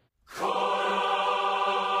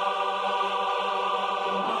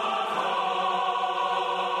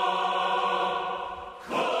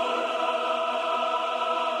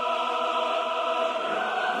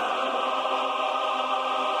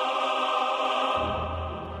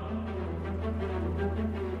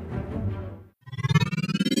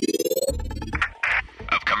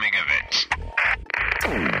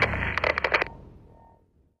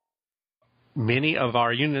 many of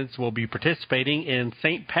our units will be participating in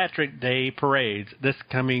St. Patrick's Day parades this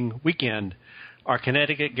coming weekend. Our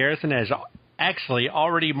Connecticut garrison has actually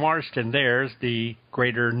already marched in theirs, the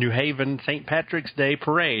Greater New Haven St. Patrick's Day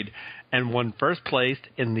Parade, and won first place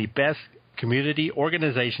in the Best Community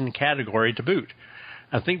Organization category to boot.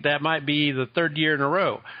 I think that might be the third year in a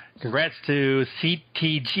row. Congrats to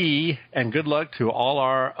CTG, and good luck to all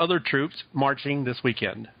our other troops marching this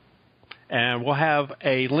weekend. And we'll have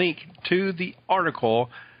a link to the article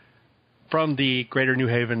from the Greater New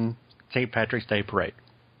Haven St. Patrick's Day Parade.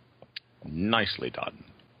 Nicely done.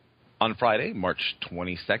 On Friday, March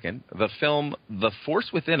 22nd, the film The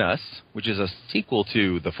Force Within Us, which is a sequel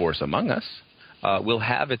to The Force Among Us, will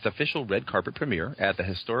have its official red carpet premiere at the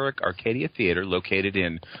historic Arcadia Theater located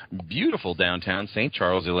in beautiful downtown St.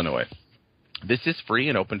 Charles, Illinois. This is free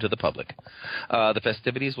and open to the public. The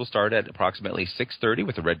festivities will start at approximately 6:30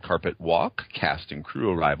 with a red carpet walk, cast and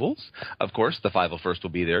crew arrivals. Of course, the 501st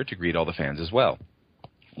will be there to greet all the fans as well.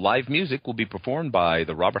 Live music will be performed by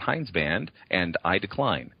the Robert Hines Band and I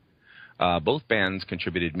Decline. Both bands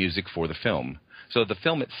contributed music for the film. So the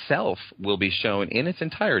film itself will be shown in its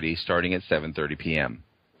entirety starting at 7:30 p.m.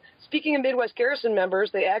 Speaking of Midwest Garrison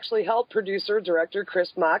members, they actually helped producer-director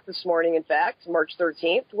Chris Mock this morning, in fact, March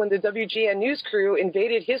 13th, when the WGN News crew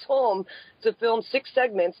invaded his home to film 6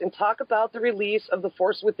 segments and talk about the release of The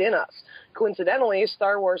Force Within Us. Coincidentally,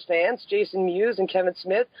 Star Wars fans Jason Mewes and Kevin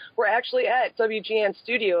Smith were actually at WGN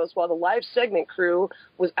Studios while the live segment crew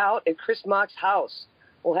was out at Chris Mock's house.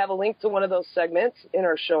 We'll have a link to one of those segments in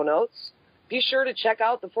our show notes. Be sure to check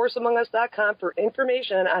out theforceamongus.com for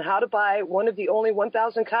information on how to buy one of the only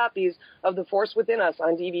 1,000 copies of The Force Within Us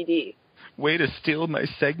on DVD. Way to steal my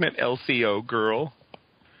segment, LCO girl.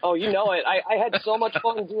 Oh, you know it. I had so much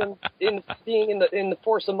fun being in the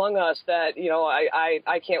Force Among Us that, you know,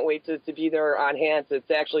 I can't wait to be there on hand to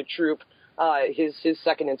actually troop his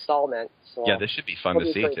second installment. So, yeah, this should be fun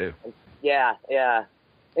to see too. Yeah.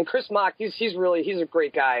 And Chris Mock, he's a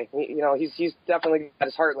great guy. He's definitely got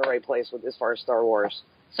his heart in the right place as far as Star Wars.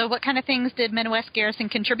 So what kind of things did Midwest Garrison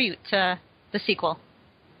contribute to the sequel?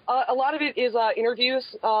 A lot of it is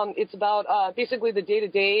interviews. It's about basically the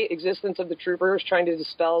day-to-day existence of the troopers, trying to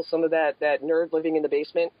dispel some of that nerd living in the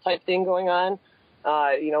basement type thing going on.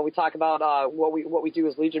 We talk about what we do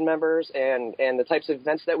as Legion members and the types of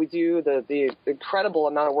events that we do, the incredible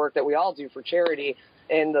amount of work that we all do for charity,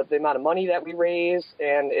 and the amount of money that we raise,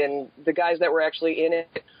 and the guys that were actually in it.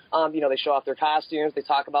 They show off their costumes. They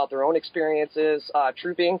talk about their own experiences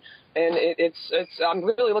trooping, and I'm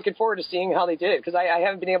really looking forward to seeing how they did it because I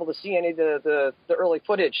haven't been able to see any of the early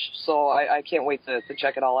footage, so I can't wait to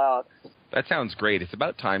check it all out. That sounds great. It's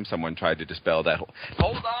about time someone tried to dispel that whole,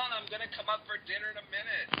 hold on, I'm going to come up for dinner in a minute,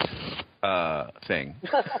 thing.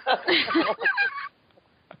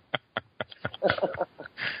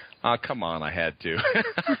 Come on, I had to.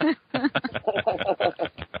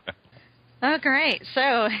 Oh, great.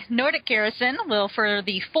 So Nordic Garrison will, for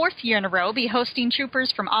the 4th year in a row, be hosting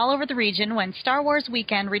troopers from all over the region when Star Wars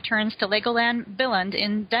Weekend returns to Legoland Billund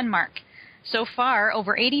in Denmark. So far,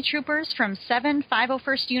 over 80 troopers from 7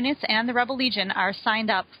 501st units and the Rebel Legion are signed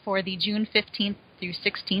up for the June 15th through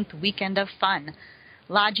 16th weekend of fun.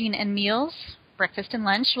 Lodging and meals, breakfast and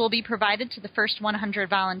lunch will be provided to the first 100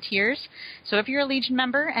 volunteers. So if you're a Legion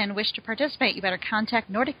member and wish to participate, you better contact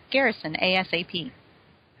Nordic Garrison ASAP.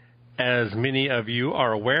 As many of you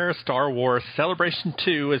are aware, Star Wars Celebration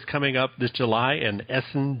 2 is coming up this July in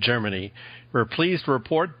Essen, Germany. We're pleased to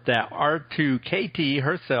report that R2KT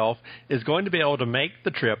herself is going to be able to make the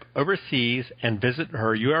trip overseas and visit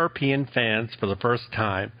her European fans for the first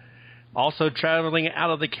time. Also traveling out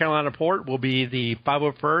of the Carolina port will be the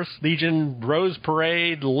 501st Legion Rose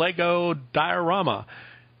Parade Lego Diorama.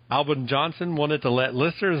 Alvin Johnson wanted to let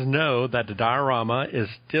listeners know that the diorama is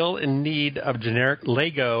still in need of generic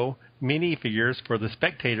Lego minifigures for the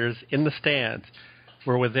spectators in the stands.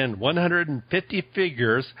 We're within 150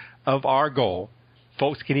 figures of our goal.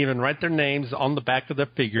 Folks can even write their names on the back of the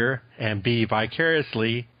figure and be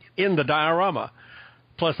vicariously in the diorama.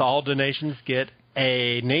 Plus, all donations get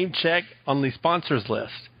a name check on the sponsors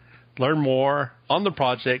list. Learn more on the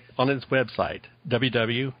project on its website,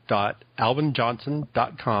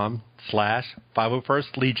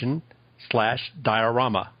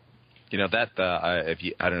 www.alvinjohnson.com/501stlegion/diorama. You know, that, I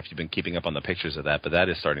don't know if you've been keeping up on the pictures of that, but that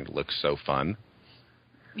is starting to look so fun.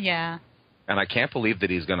 Yeah. And I can't believe that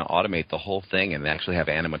he's going to automate the whole thing and actually have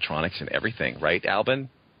animatronics and everything, right, Albin?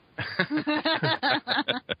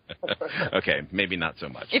 Okay, maybe not so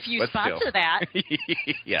much. If you sponsor that.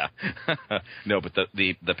 Yeah. No, but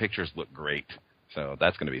the pictures look great, so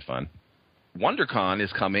that's going to be fun. WonderCon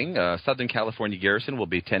is coming. Southern California Garrison will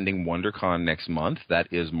be attending WonderCon next month. That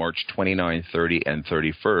is March 29, 30, and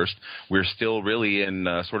 31st. We're still really in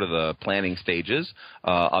sort of the planning stages.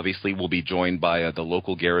 Obviously, we'll be joined by the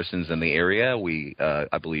local garrisons in the area.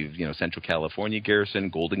 I believe, Central California Garrison,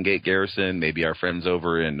 Golden Gate Garrison, maybe our friends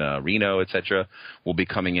over in Reno, etc., will be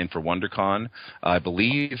coming in for WonderCon. I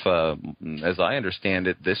believe, as I understand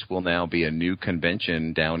it, this will now be a new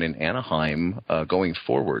convention down in Anaheim going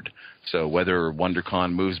forward. So whether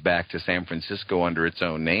WonderCon moves back to San Francisco under its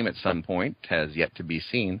own name at some point has yet to be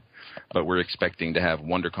seen, but we're expecting to have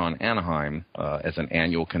WonderCon Anaheim as an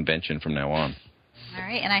annual convention from now on. All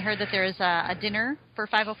right, and I heard that there's a dinner for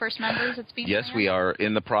 501st members that's being Yes, we are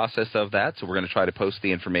in the process of that, so we're going to try to post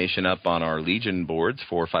the information up on our Legion boards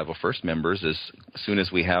for 501st members as soon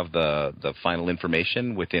as we have the final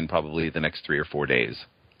information within probably the next 3 or 4 days.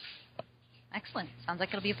 Excellent. Sounds like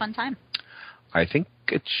it'll be a fun time. I think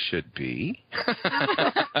it should be.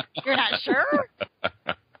 You're not sure?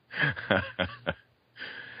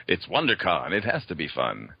 It's WonderCon. It has to be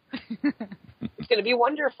fun. It's going to be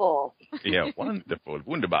wonderful. Yeah, wonderful.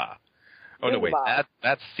 Wunderbar. Oh, no, wait.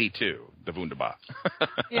 That's C2, the Wunderbar.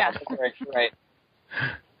 Yeah. Right.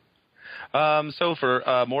 So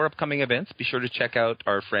for more upcoming events, be sure to check out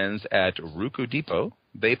our friends at Roku Depot.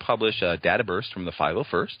 They publish a data burst from the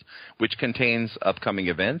 501st, which contains upcoming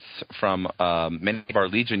events from many of our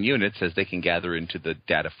Legion units as they can gather into the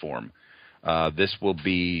data form. This will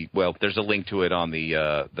be, there's a link to it on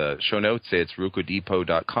the show notes. It's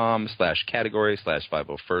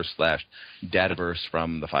rukudepot.com/category/501st/databurst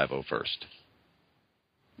from the 501st.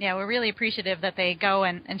 Yeah, we're really appreciative that they go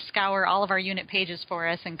and scour all of our unit pages for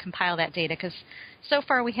us and compile that data, because so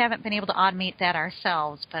far we haven't been able to automate that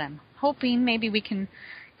ourselves, but I'm hoping maybe we can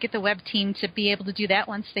get the web team to be able to do that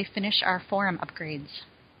once they finish our forum upgrades.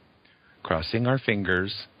 Crossing our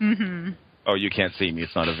fingers. Mm-hmm. Oh, you can't see me.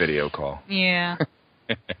 It's not a video call. Yeah.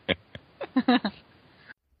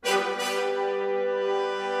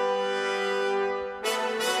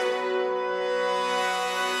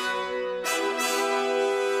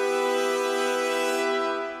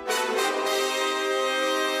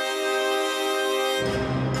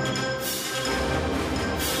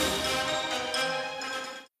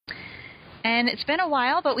 And it's been a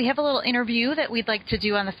while, but we have a little interview that we'd like to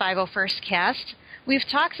do on the 501st cast. We've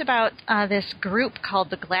talked about this group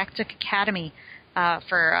called the Galactic Academy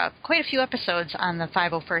for quite a few episodes on the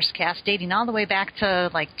 501st cast, dating all the way back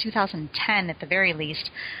to like 2010 at the very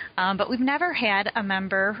least. But we've never had a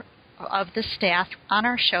member of the staff on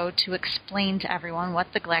our show to explain to everyone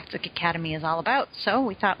what the Galactic Academy is all about. So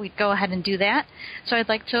we thought we'd go ahead and do that. So I'd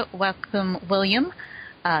like to welcome William,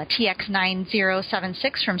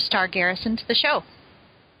 TX9076 from Star Garrison, to the show.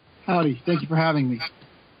 Howdy. Thank you for having me.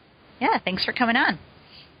 Yeah, thanks for coming on.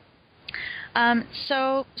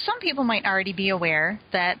 So some people might already be aware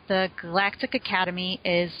that the Galactic Academy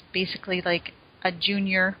is basically like a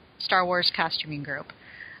junior Star Wars costuming group.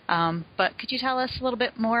 But could you tell us a little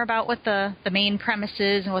bit more about what the main premise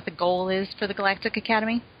is and what the goal is for the Galactic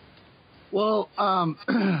Academy? Well,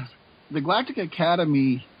 the Galactic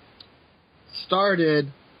Academy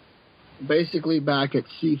started basically back at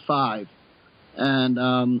C5.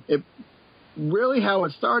 And it really how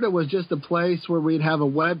it started was just a place where we'd have a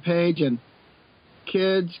web page and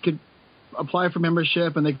kids could apply for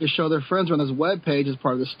membership and they could show their friends on this web page as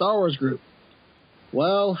part of the Star Wars group.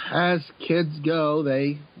 Well, as kids go,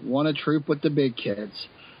 they want to troop with the big kids.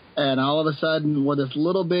 And all of a sudden, with this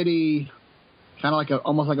little bitty, kind of like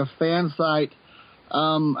almost like a fan site,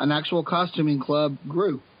 an actual costuming club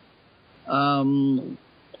grew. And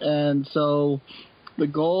so the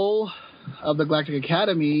goal of the Galactic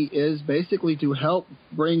Academy is basically to help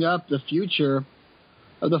bring up the future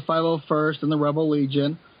of the 501st and the Rebel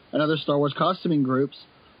Legion and other Star Wars costuming groups,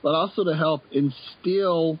 but also to help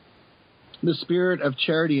instill the spirit of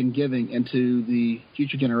charity and giving into the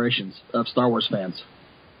future generations of Star Wars fans.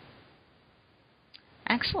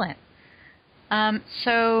 Excellent.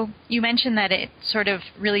 So you mentioned that it sort of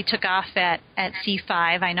really took off at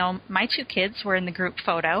C5. I know my two kids were in the group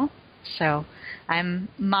photo. So I'm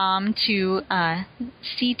mom to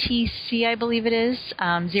CTC, I believe it is,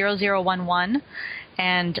 0011,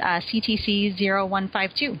 and CTC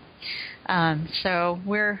 0152. So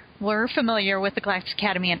we're familiar with the Galactic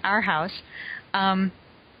Academy in our house. And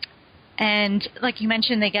like you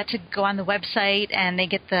mentioned, they get to go on the website and they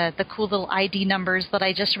get the cool little ID numbers that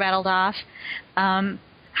I just rattled off.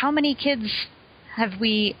 How many kids have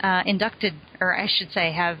we inducted, or I should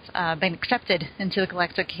say have been accepted into the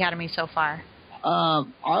Galactic Academy so far? Our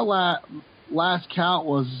last count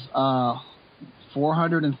was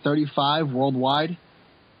 435 worldwide.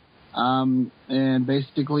 and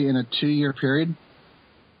basically in a 2-year period.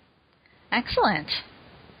 Excellent.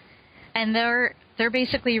 And they're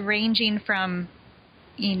basically ranging from,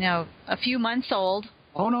 a few months old.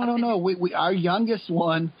 Oh, no. We our youngest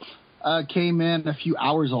one came in a few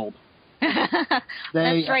hours old.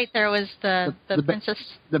 That's right. There was the princess.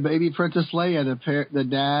 The baby Princess Leia. The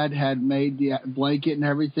dad had made the blanket and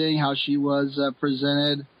everything, how she was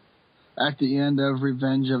presented at the end of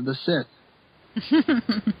Revenge of the Sith.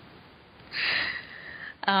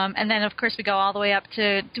 And then, of course, we go all the way up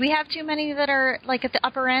to, do we have too many that are like at the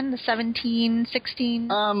upper end, the 17, 16?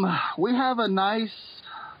 We have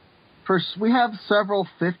we have several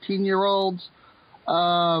 15-year-olds,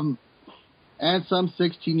 and some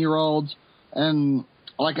 16-year-olds. And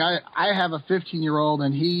like I have a 15-year-old,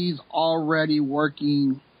 and he's already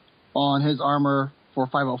working on his armor for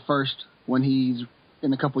 501st when he's,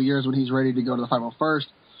 in a couple of years, when he's ready to go to the 501st.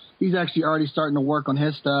 He's actually already starting to work on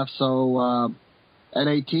his stuff, so at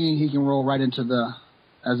 18 he can roll right into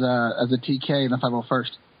as a TK in the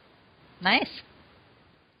 501st. Nice.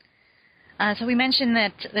 So we mentioned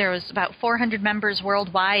that there was about 400 members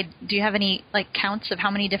worldwide. Do you have any counts of how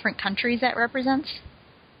many different countries that represents?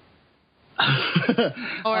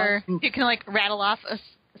 Or you can rattle off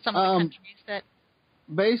some of the countries that.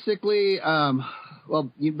 Basically,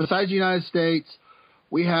 besides the United States,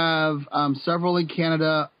 we have several in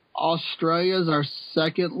Canada. Australia is our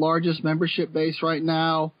second largest membership base right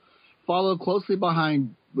now, followed closely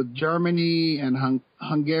behind with Germany and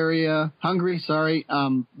Hungary,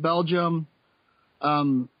 Belgium.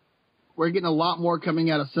 We're getting a lot more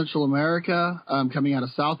coming out of Central America, coming out of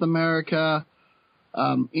South America,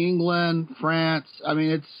 England, France. I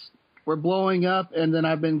mean, we're blowing up. And then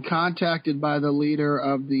I've been contacted by the leader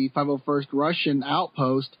of the 501st Russian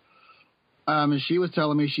outpost, and she was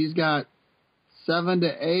telling me she's got 7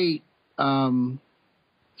 to 8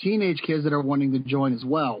 teenage kids that are wanting to join as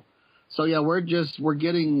well. So yeah, we're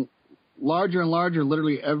getting larger and larger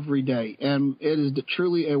literally every day, and it is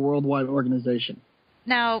truly a worldwide organization.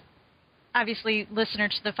 Now, obviously,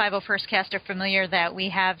 listeners to the 501st Cast are familiar that we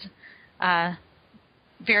have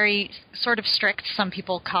very sort of strict, some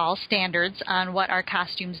people call, standards on what our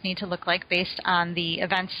costumes need to look like based on the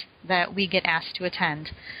events that we get asked to attend.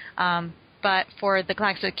 But for the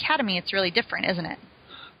Galactic Academy, it's really different, isn't it?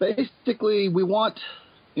 Basically, we want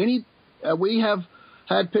we have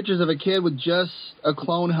had pictures of a kid with just a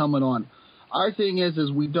clone helmet on. Our thing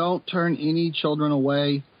is we don't turn any children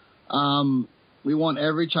away. We want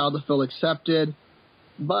every child to feel accepted.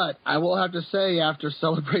 But I will have to say, after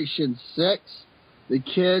Celebration 6, the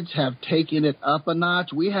kids have taken it up a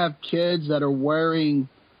notch. We have kids that are wearing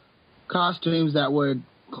costumes that would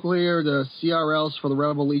clear the CRLs for the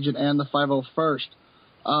Rebel Legion and the 501st.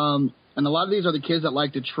 And a lot of these are the kids that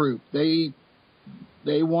like to troop. They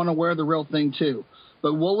want to wear the real thing too.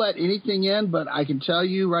 But we'll let anything in, but I can tell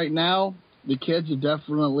you right now, the kids have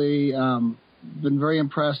definitely been very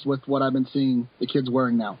impressed with what I've been seeing the kids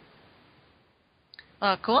wearing now.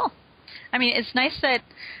 Well, cool. I mean, it's nice that,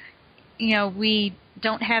 we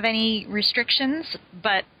don't have any restrictions,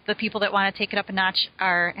 but the people that want to take it up a notch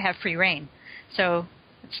have free reign. So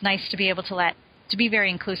it's nice to be able to be very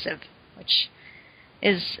inclusive, which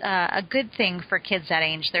is a good thing for kids that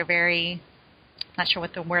age. They're very, not sure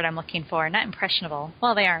what the word I'm looking for, not impressionable.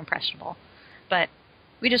 Well, they are impressionable, but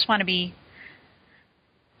we just want to be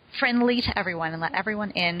friendly to everyone and let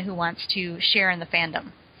everyone in who wants to share in the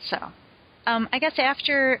fandom. So I guess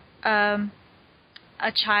after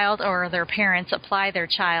a child or their parents apply their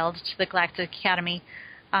child to the Galactic Academy,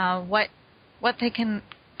 what can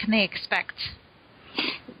they expect?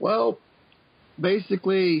 Well,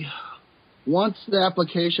 basically, once the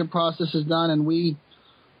application process is done, and we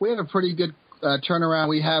have a pretty good turnaround.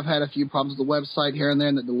 We have had a few problems with the website here and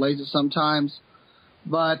there that delays it sometimes.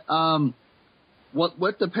 But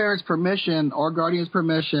with the parents' permission or guardian's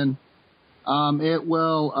permission, it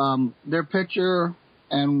will their picture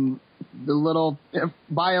and the little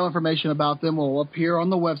bio information about them will appear on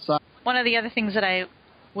the website. One of the other things that I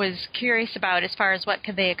was curious about as far as what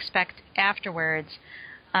could they expect afterwards,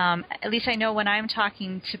 at least I know when I'm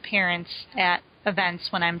talking to parents at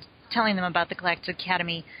events, when I'm telling them about the Galactic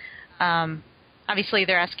Academy, obviously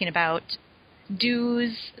they're asking about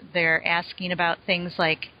dues, they're asking about things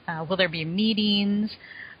like will there be meetings,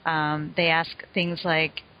 they ask things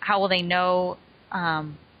like how will they know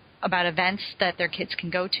about events that their kids can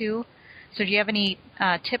go to. So do you have any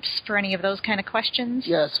tips for any of those kind of questions?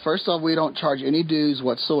 Yes. First off, we don't charge any dues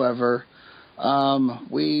whatsoever.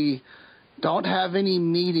 We don't have any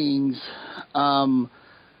meetings.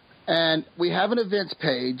 And we have an events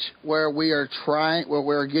page where we're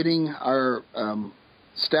getting our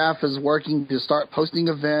staff is working to start posting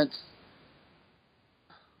events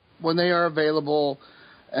when they are available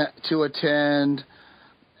to attend.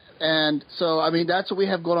 And so, I mean, that's what we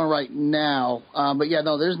have going on right now. But yeah,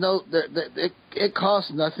 no, there's no. It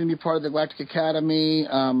costs nothing to be part of the Galactic Academy,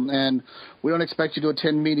 and we don't expect you to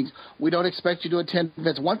attend meetings. We don't expect you to attend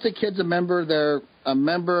events. Once a kid's a member, they're a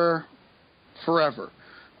member forever.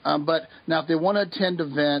 But now, if they want to attend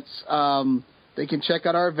events, they can check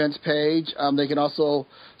out our events page. They can also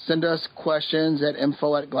send us questions at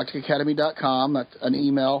info@galacticacademy.com. That's an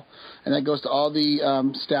email, and that goes to all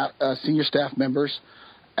the staff, senior staff members.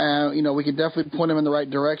 We can definitely point them in the right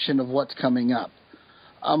direction of what's coming up.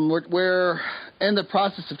 We're in the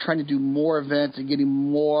process of trying to do more events and getting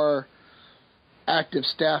more active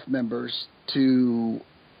staff members to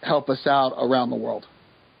help us out around the world.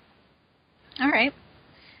 All right.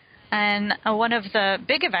 And one of the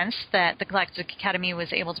big events that the Galactic Academy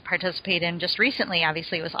was able to participate in just recently,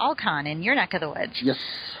 obviously, was AllCon in your neck of the woods. Yes.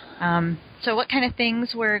 So what kind of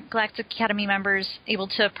things were Galactic Academy members able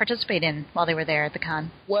to participate in while they were there at the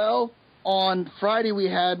con? Well, on Friday we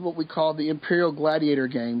had what we call the Imperial Gladiator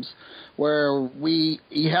Games, where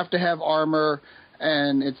you have to have armor,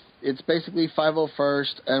 and it's basically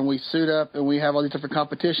 501st, and we suit up, and we have all these different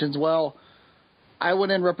competitions. Well, I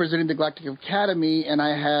went in representing the Galactic Academy, and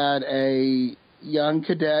I had a young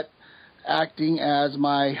cadet acting as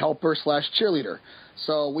my helper / cheerleader.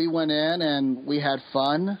 So we went in and we had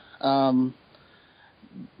fun. It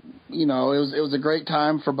was a great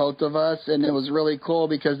time for both of us, and it was really cool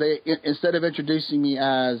because they, instead of introducing me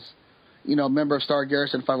as, member of Star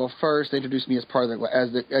Garrison 501st, they introduced me as part of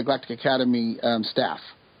the Galactic Academy staff.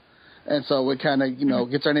 And so it kind of,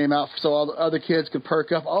 gets our name out so all the other kids could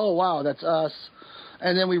perk up. Oh, wow, that's us.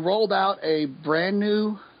 And then we rolled out a brand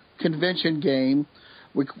new convention game.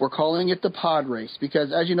 We're calling it the Pod Race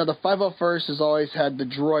because, as you know, the 501st has always had the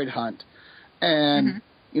droid hunt. And,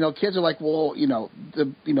 kids are like, well,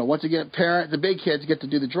 once again, the big kids get to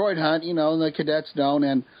do the droid hunt, and the cadets don't.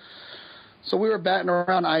 And so we were batting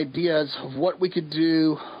around ideas of what we could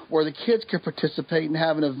do where the kids could participate and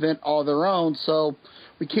have an event all their own. So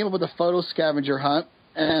we came up with a photo scavenger hunt,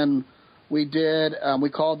 and we did, we're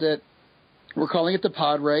calling it the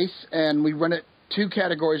Pod Race, and we run it 2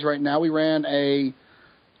 categories right now. We ran a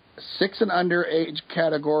 6 and under age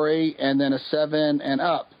category and then a 7 and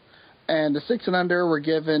up. And the 6 and under were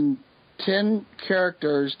given 10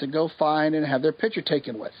 characters to go find and have their picture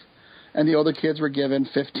taken with. And the older kids were given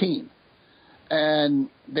 15. And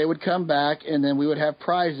they would come back, and then we would have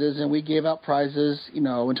prizes, and we gave out prizes,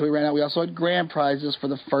 until we ran out. We also had grand prizes for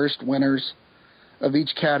the first winners of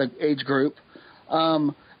each age group.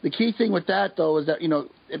 The key thing with that, though, is that,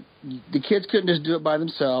 the kids couldn't just do it by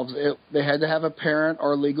themselves. They had to have a parent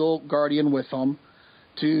or a legal guardian with them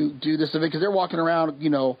to do this event because they're walking around,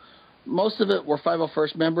 most of it were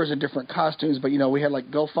 501st members in different costumes, but, we had,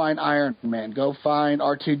 go find Iron Man, go find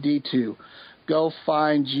R2-D2, go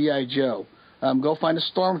find G.I. Joe, go find a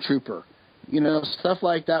Stormtrooper, stuff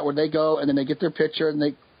like that where they go and then they get their picture and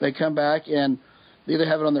they come back and they either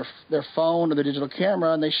have it on their phone or their digital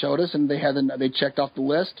camera, and they showed us, and they checked off the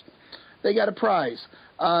list. They got a prize.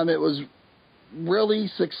 It was really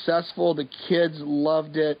successful. The kids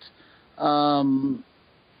loved it. And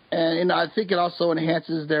I think it also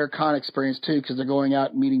enhances their con experience, too, because they're going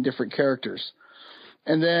out and meeting different characters.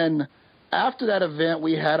 And then after that event,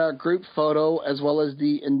 we had our group photo as well as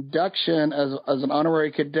the induction as an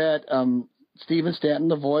honorary cadet, Stephen Stanton,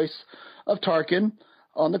 the voice of Tarkin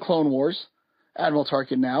on the Clone Wars. Admiral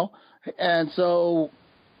Tarkin now, and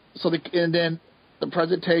and then the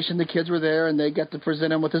presentation, the kids were there, and they got to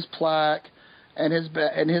present him with his plaque and his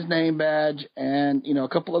name badge, and a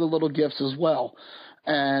couple other little gifts as well.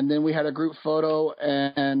 And then we had a group photo,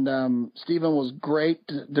 and Stephen was great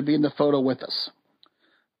to be in the photo with us.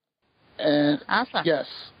 And awesome. Yes.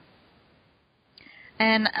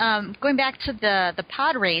 And going back to the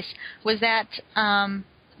pod race, was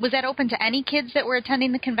that open to any kids that were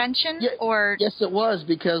attending the convention? Yeah, or yes, it was,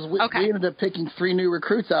 because we ended up picking 3 new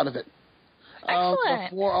recruits out of it. Excellent.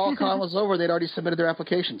 Before AllCon was over, they'd already submitted their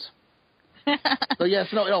applications. So yes,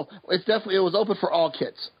 no, it was open for all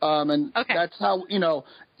kids. That's how,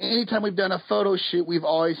 anytime we've done a photo shoot, we've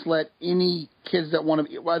always let any kids that want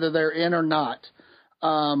to, whether they're in or not.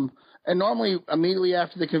 And normally, immediately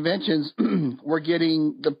after the conventions, we're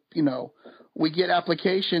getting we get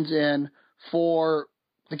applications in for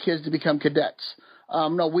the kids to become cadets.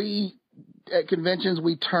 At conventions,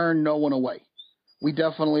 we turn no one away. We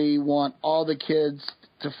definitely want all the kids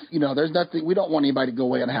to, there's nothing, we don't want anybody to go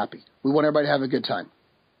away unhappy. We want everybody to have a good time.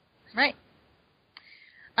 Right.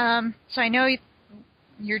 So I know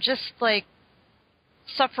you're just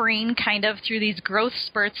suffering kind of through these growth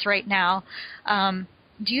spurts right now.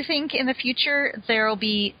 Do you think in the future there will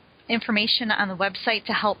be information on the website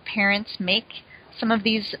to help parents make some of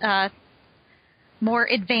these more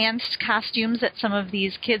advanced costumes that some of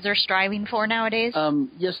these kids are striving for nowadays?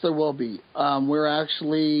 Yes, there will be. We're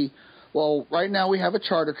actually, right now we have a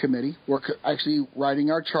charter committee. We're actually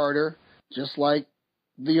writing our charter just like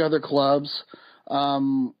the other clubs.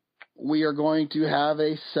 We are going to have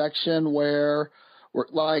a section where we're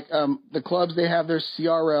like the clubs, they have their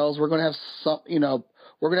CRLs. We're going to have some,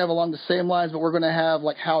 we're going to have along the same lines, but we're going to have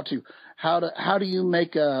like how do you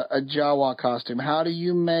make a Jawa costume? How do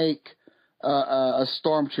you make a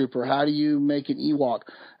stormtrooper? How do you make an Ewok?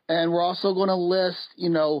 And we're also going to list,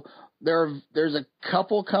 there's a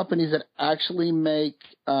couple companies that actually make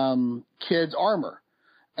kids armor.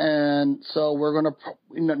 And so we're going to,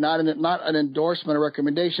 not an endorsement or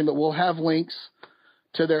recommendation, but we'll have links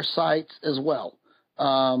to their sites as well.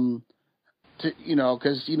 Because,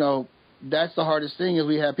 that's the hardest thing is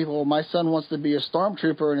we have people, well, my son wants to be a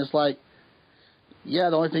stormtrooper, and it's like,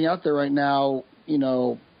 yeah, the only thing out there right now,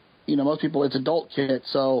 most people, it's adult kits.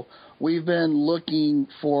 So we've been looking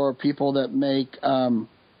for people that make the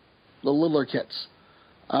littler kits.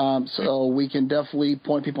 So we can definitely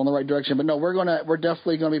point people in the right direction. But no, we're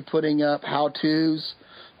definitely gonna be putting up how-tos,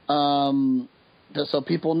 so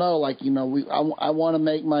people know, like, I want to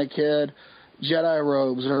make my kid Jedi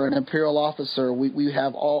robes or an Imperial officer. We're gonna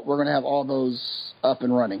have all those up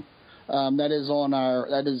and running. That is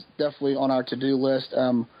definitely on our to-do list.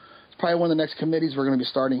 It's probably one of the next committees we're going to be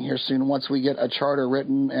starting here soon once we get a charter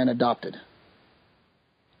written and adopted.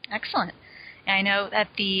 Excellent. And I know at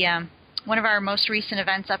the one of our most recent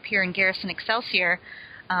events up here in Garrison Excelsior,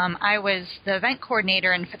 I was the event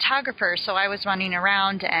coordinator and photographer, so I was running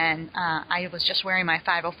around and I was just wearing my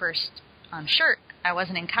 501st shirt. I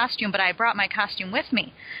wasn't in costume, but I brought my costume with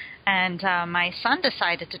me. And my son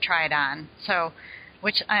decided to try it on,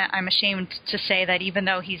 which I'm ashamed to say that even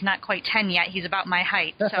though he's not quite 10 yet, he's about my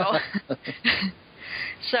height. So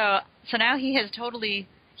so now he had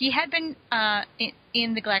been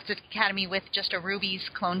in the Galactic Academy with just a Ruby's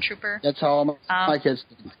clone trooper. That's how my kids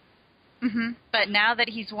did. Mm-hmm. But now that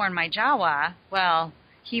he's worn my Jawa, well,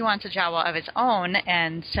 he wants a Jawa of his own,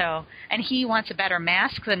 and he wants a better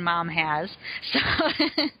mask than Mom has. So,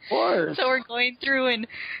 of course. So we're going through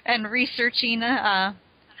and researching how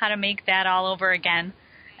to make that all over again.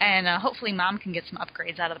 And hopefully Mom can get some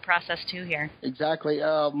upgrades out of the process, too, here. Exactly.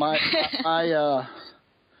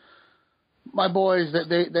 My boys,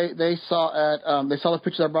 they saw the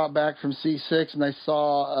picture I brought back from C6, and they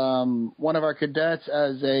saw one of our cadets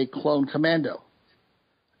as a clone commando.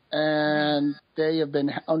 And they have been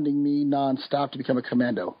hounding me nonstop to become a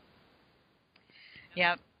commando.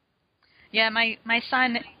 Yep. Yeah, my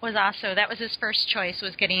son was also, that was his first choice,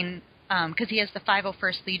 was getting, because he has the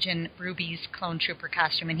 501st Legion Ruby's clone trooper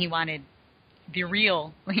costume, and he wanted the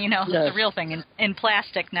real, yes. the real thing in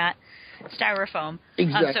plastic, not styrofoam.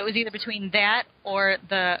 Exactly. So it was either between that or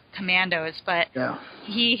the commandos, but yeah.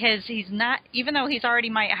 he's not, even though he's already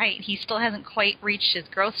my height, he still hasn't quite reached his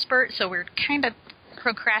growth spurt, so we're kind of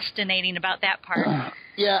procrastinating about that part.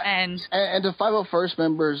 Yeah, and the 501st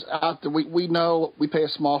members out there, we know we pay a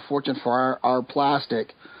small fortune for our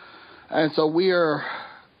plastic, and so we are.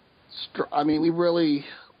 We really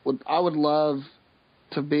would. I would love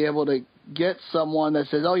to be able to get someone that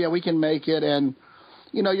says, "Oh yeah, we can make it," and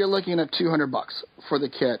you're looking at $200 for the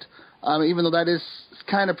kit. Even though that is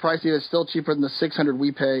kind of pricey, it's still cheaper than the $600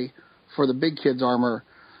 we pay for the big kids armor,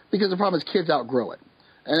 because the problem is kids outgrow it.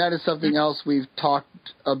 And that is something else we've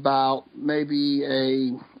talked about, maybe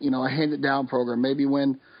a hand-it-down program. Maybe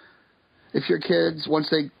if your kids, once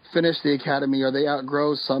they finish the academy or they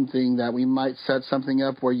outgrow something, that we might set something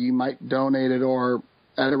up where you might donate it or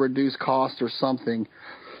at a reduced cost or something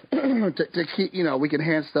to keep, we can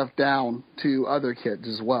hand stuff down to other kids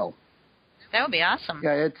as well. That would be awesome.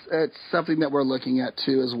 Yeah, it's something that we're looking at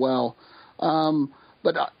too as well. I'm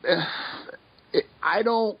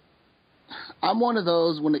one of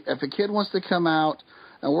those, if a kid wants to come out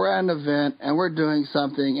and we're at an event and we're doing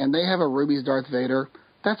something and they have a Ruby's Darth Vader,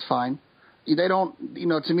 that's fine. They don't,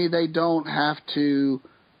 to me, they don't have to,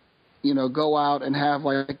 go out and have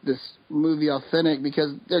like this movie authentic,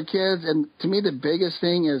 because they're kids. And to me, the biggest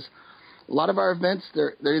thing is a lot of our events,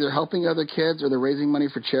 they're either helping other kids or they're raising money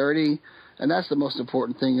for charity. And that's the most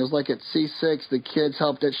important thing. It was like at C6, the kids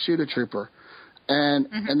helped at Shoot a Trooper. And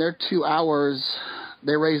in their 2 hours,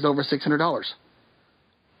 they raised over $600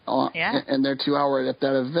 in their 2 hour at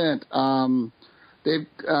that event.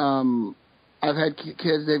 I've had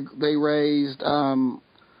kids, they raised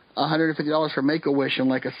 $150 for Make-A-Wish in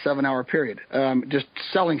like a 7-hour period, just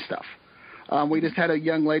selling stuff. We just had a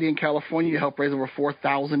young lady in California help raise over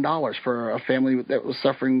 $4,000 for a family that was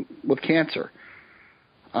suffering with cancer.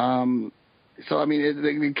 So, I mean,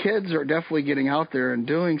 the kids are definitely getting out there and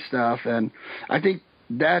doing stuff, and I think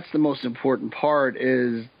that's the most important part,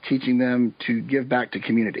 is teaching them to give back to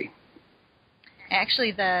community.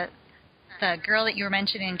 Actually, the girl that you were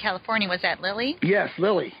mentioning in California, was that Lily? Yes,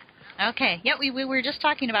 Lily. Okay. Yeah, we were just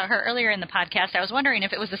talking about her earlier in the podcast. I was wondering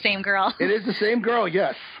if it was the same girl. It is the same girl,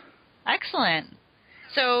 yes. Excellent.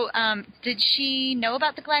 So, did she know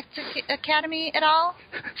about the Galactic Academy at all?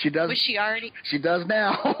 She does. Was she already? She does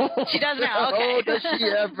now. She does now. Okay. Oh, does she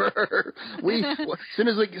ever?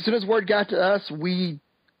 As soon as word got to us, we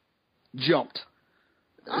jumped.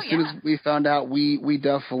 As soon as we found out, we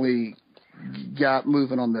definitely got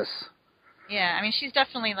moving on this. Yeah, I mean, she's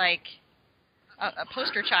definitely like a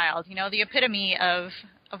poster child. You know, the epitome of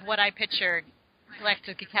what I picture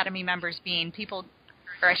Galactic Academy members being. People,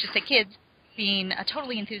 or I should say, kids, being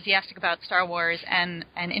totally enthusiastic about Star Wars and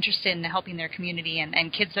interested in helping their community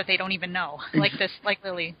and kids that they don't even know, like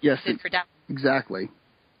Lily did for Devin. Exactly.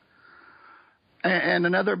 And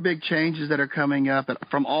another big changes that are coming up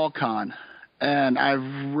from All-Con, and I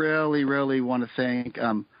really, really want to thank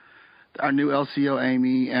our new LCO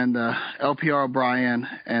Amy and the LPR Brian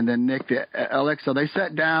and then Nick the LXO. They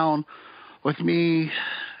sat down with me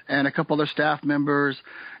and a couple other staff members,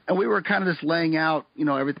 and we were kind of just laying out, you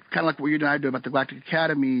know, everything, kind of like what you and I do about the Galactic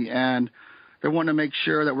Academy, and they want to make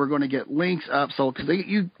sure that we're going to get links up. So, because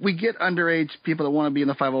we get underage people that want to be in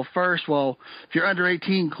the 501st. Well, if you're under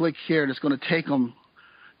 18, click here, and it's going to take them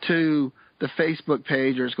to the Facebook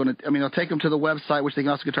page, or it's going to, it'll take them to the website, which they can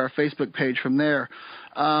also get to our Facebook page from there.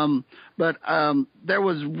 But there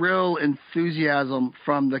was real enthusiasm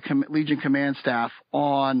from the Legion Command staff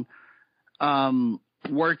on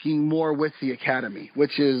working more with the Academy,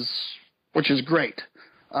 which is great,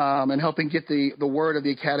 and helping get the word of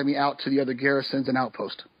the Academy out to the other garrisons and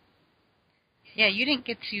outposts. Yeah, you didn't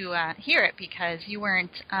get to hear it because you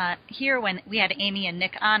weren't here when we had Amy and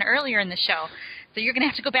Nick on earlier in the show. So you're going to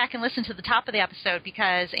have to go back and listen to the top of the episode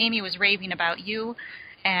because Amy was raving about you,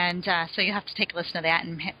 and so you have to take a listen to that,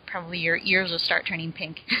 and probably your ears will start turning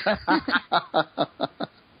pink.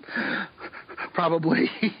 Probably.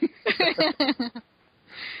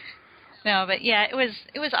 No, but yeah, it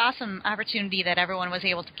was awesome opportunity that everyone was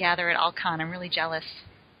able to gather at All-Con. I'm really jealous.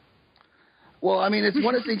 Well, I mean, it's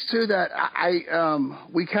one of the things too that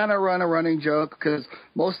we kind of run a running joke because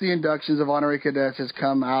most of the inductions of honorary cadets has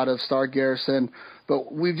come out of Star Garrison,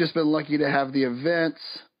 but we've just been lucky to have the events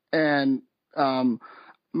and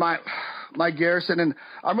my garrison, and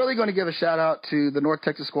I'm really going to give a shout out to the North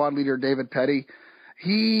Texas squad leader David Petty.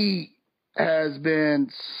 He has been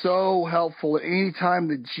so helpful. Anytime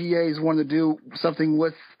the GAs want to do something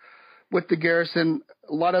with the garrison,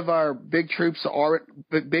 a lot of our big troops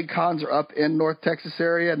big cons are up in North Texas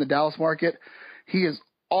area in the Dallas market. He has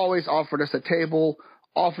always offered us a table,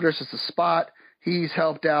 offered us a spot. He's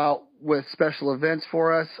helped out with special events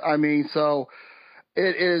for us. I mean, so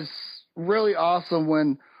it is really awesome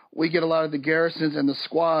when we get a lot of the garrisons and the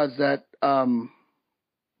squads that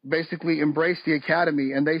basically embrace the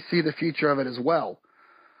Academy and they see the future of it as well.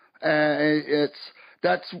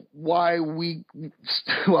 That's why we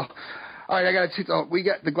all right, we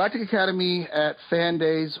got the Galactic Academy at Fan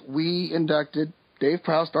Days. We inducted Dave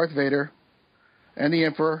Prowse, Darth Vader, and the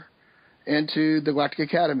Emperor into the Galactic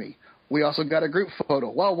Academy. We also got a group photo.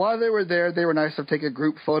 Well, while they were there, they were nice to take a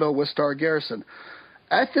group photo with Star Garrison.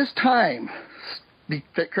 At this time,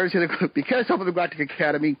 because of the Galactic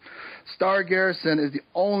Academy, Star Garrison is the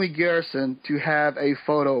only garrison to have a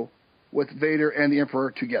photo with Vader and the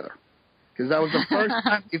Emperor together. Because that was the first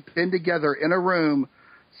time we've been together in a room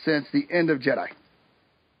since the end of Jedi.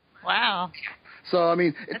 Wow. So, I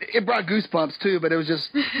mean, it brought goosebumps, too, but it was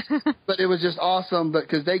just awesome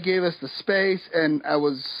because they gave us the space, and it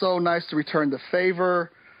was so nice to return the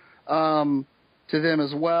favor to them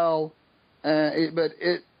as well.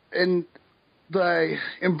 And the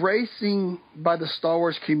embracing by the Star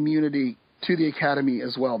Wars community to the Academy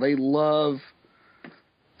as well. They love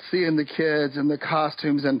seeing the kids and the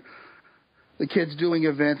costumes and the kids doing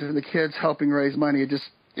events and the kids helping raise money. It just,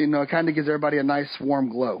 it kind of gives everybody a nice warm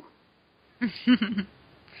glow.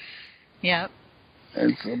 Yep.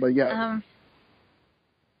 And so, but yeah.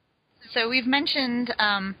 So we've mentioned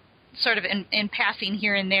sort of in passing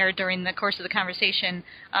here and there during the course of the conversation,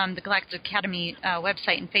 the Galactic Academy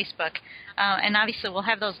website and Facebook. And obviously we'll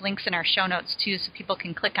have those links in our show notes too so people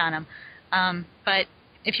can click on them. But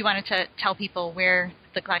if you wanted to tell people where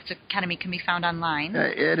the Galactic Academy can be found online.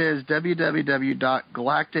 It is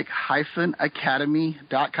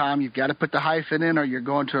www.galactic-academy.com. You've got to put the hyphen in or you're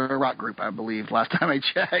going to a rock group, I believe, last time I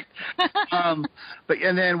checked. And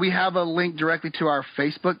then we have a link directly to our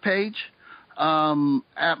Facebook page.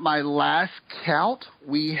 At my last count,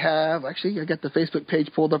 we have, actually, I got the Facebook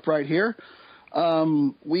page pulled up right here.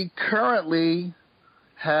 We currently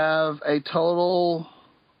have a total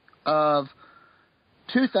of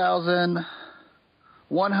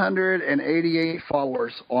 2,188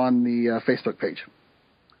 followers on the Facebook page.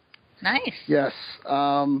 Nice. Yes.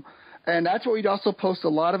 And that's where we'd also post a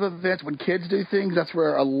lot of events. When kids do things, that's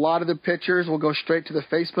where a lot of the pictures will go straight to the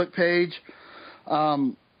Facebook page.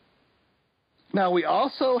 Now, we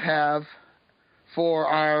also have for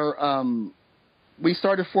our we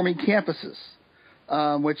started forming campuses,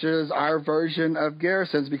 which is our version of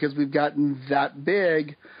garrisons because we've gotten that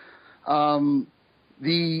big.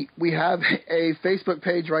 We have a Facebook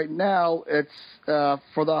page right now. It's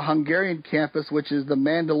for the Hungarian campus, which is the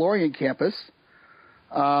Mandalorian campus.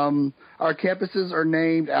 Our campuses are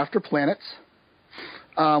named after planets.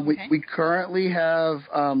 We currently have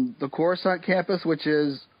the Coruscant campus, which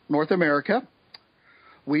is North America.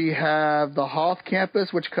 We have the Hoth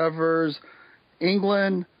campus, which covers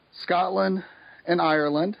England, Scotland, and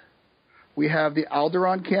Ireland. We have the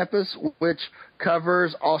Alderaan campus, which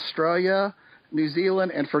covers Australia, New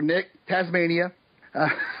Zealand, and for Nick, Tasmania.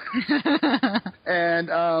 And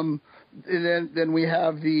then we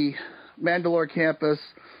have the Mandalore campus,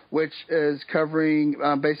 which is covering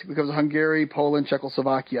basically covers Hungary, Poland,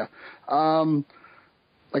 Czechoslovakia.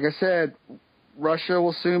 Like I said, Russia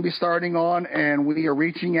will soon be starting on, and we are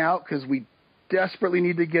reaching out because we desperately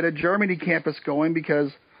need to get a Germany campus going because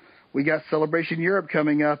we got Celebration Europe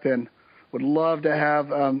coming up and would love to have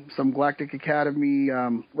some Galactic Academy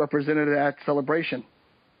represented at Celebration.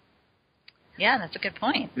 Yeah, that's a good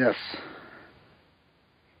point. Yes.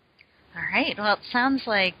 All right. Well, it sounds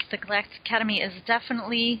like the Galactic Academy has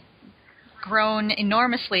definitely grown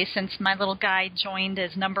enormously since my little guy joined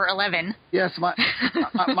as number 11. Yes, my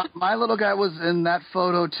little guy was in that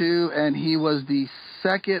photo too, and he was the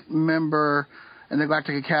second member in the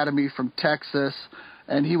Galactic Academy from Texas,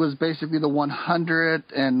 and he was basically the 120th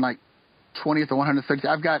or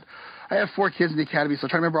 130th. I have 4 kids in the academy, so trying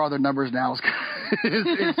to remember all their numbers now is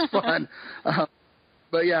fun.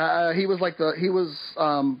 But yeah, he was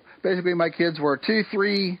basically my kids were 2,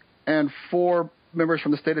 3, and 4 members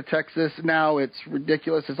from the state of Texas. Now it's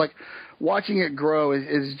ridiculous. It's like watching it grow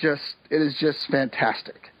is just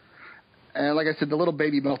fantastic. And like I said, the little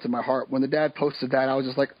baby melted my heart. When the dad posted that, I was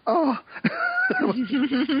just like, oh.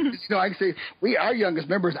 I can say our youngest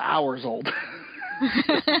member is hours old.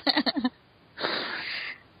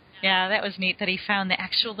 Yeah, that was neat that he found the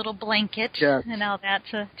actual little blanket and all that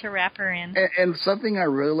to wrap her in. And something I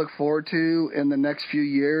really look forward to in the next few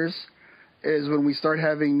years is when we start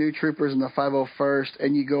having new troopers in the 501st,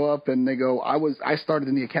 and you go up and they go, I started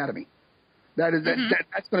in the academy. That's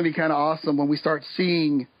going to be kind of awesome when we start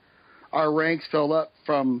seeing our ranks fill up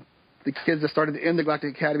from the kids that started in the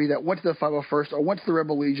Galactic Academy that went to the 501st or went to the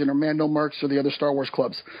Rebel Legion or Mando Mercs or the other Star Wars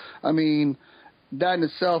clubs. I mean, that in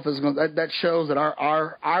itself is that shows that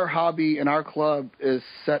our hobby and our club is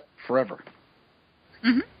set forever.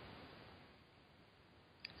 Mm-hmm.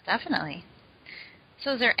 Definitely.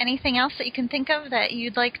 So is there anything else that you can think of that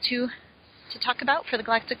you'd like to talk about for the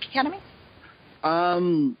Galactic Academy?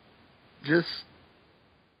 Just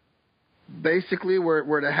basically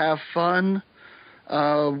we're to have fun.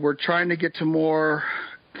 We're trying to get to more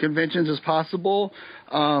conventions as possible.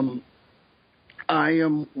 I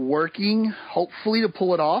am working, hopefully, to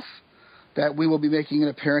pull it off, that we will be making an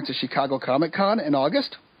appearance at Chicago Comic-Con in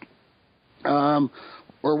August. We're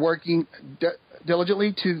working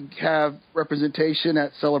diligently to have representation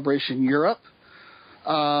at Celebration Europe.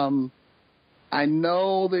 I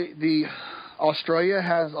know the Australia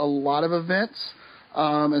has a lot of events,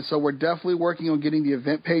 and so we're definitely working on getting the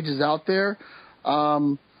event pages out there.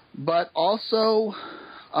 But also,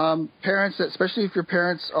 parents, especially if your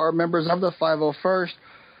parents are members of the 501st,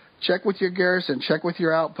 check with your garrison, check with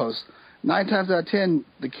your outpost. 9 times out of 10,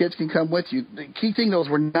 the kids can come with you. The key thing, though, is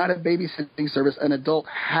we're not a babysitting service. An adult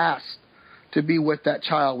has to be with that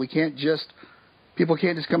child. People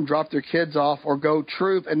can't just come drop their kids off or go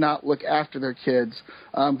troop and not look after their kids.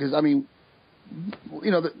 Because, I mean,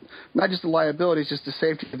 not just the liability, it's just the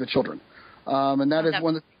safety of the children. And that's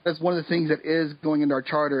one of the things that is going into our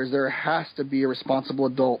charter is there has to be a responsible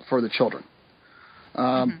adult for the children.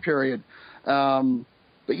 Period.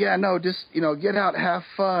 But yeah, no, just get out, have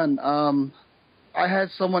fun. I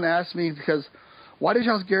had someone ask me because why did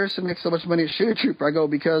Charles Garrison make so much money at Shooter Trooper? I go,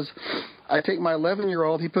 because I take my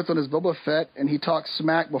 11-year-old, he puts on his Boba Fett, and he talks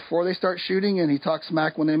smack before they start shooting, and he talks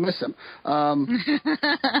smack when they miss him. He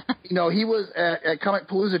was at Comic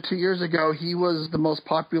Palooza 2 years ago, he was the most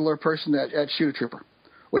popular person at Shooter Trooper.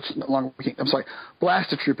 Which I'm sorry,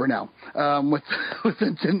 Blaster Trooper now.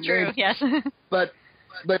 Within 10 True, days. yes. But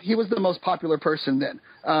he was the most popular person then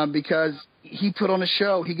because he put on a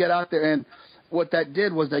show. He got out there, and what that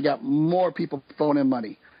did was they got more people throwing in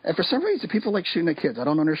money. And for some reason, people like shooting at kids. I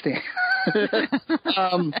don't understand.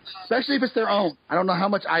 Especially if it's their own. I don't know how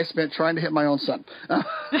much I spent trying to hit my own son.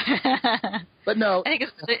 But no. I think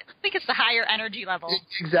it's the higher energy level.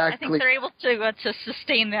 Exactly. I think they're able to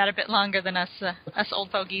sustain that a bit longer than us old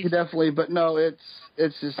fogies. Definitely. But no,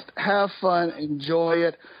 it's just have fun, enjoy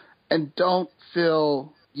it, and don't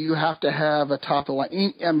feel you have to have a top of the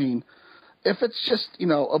line. I mean, if it's just,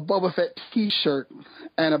 a Boba Fett T-shirt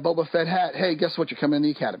and a Boba Fett hat, hey, guess what? You're coming in the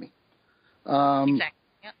Academy. Exactly.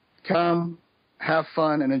 Yep. Come, have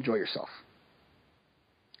fun, and enjoy yourself.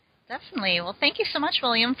 Definitely. Well, thank you so much,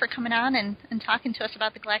 William, for coming on and talking to us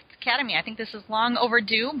about the Galactic Academy. I think this is long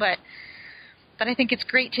overdue, but I think it's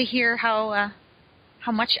great to hear how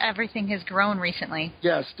much everything has grown recently.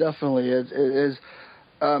 Yes, definitely. It is.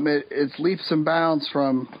 It's leaps and bounds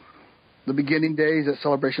from the beginning days at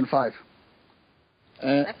Celebration 5.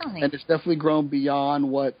 Definitely. And it's definitely grown beyond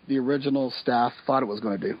what the original staff thought it was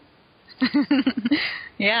going to do.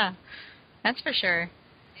 Yeah, that's for sure.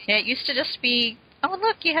 Yeah, it used to just be, oh,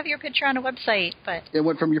 look, you have your picture on a website. But it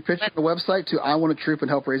went from your picture on a website to I want to troop and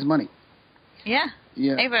help raise money. Yeah.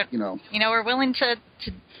 Yeah. Hey, but, we're willing to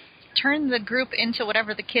turn the group into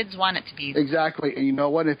whatever the kids want it to be. Exactly. And you know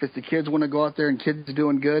what? If it's the kids want to go out there and kids are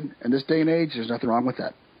doing good in this day and age, there's nothing wrong with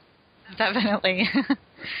that. Definitely.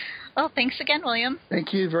 Well, thanks again, William.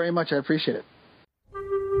 Thank you very much. I appreciate it.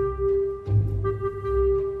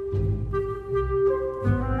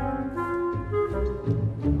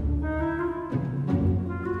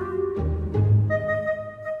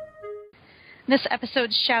 This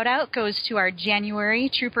episode's shout-out goes to our January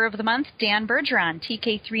Trooper of the Month, Dan Bergeron,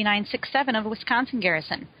 TK3967 of Wisconsin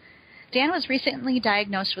Garrison. Dan was recently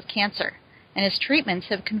diagnosed with cancer, and his treatments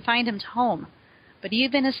have confined him to home. But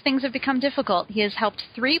even as things have become difficult, he has helped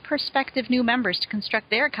 3 prospective new members to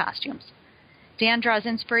construct their costumes. Dan draws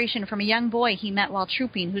inspiration from a young boy he met while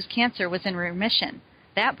trooping whose cancer was in remission.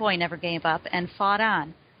 That boy never gave up and fought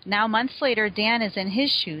on. Now, months later, Dan is in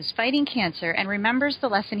his shoes fighting cancer and remembers the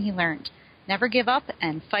lesson he learned. Never give up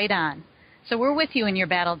and fight on. So we're with you in your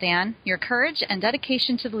battle, Dan. Your courage and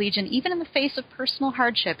dedication to the Legion, even in the face of personal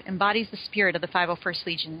hardship, embodies the spirit of the 501st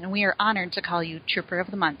Legion, and we are honored to call you Trooper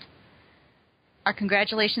of the Month. Our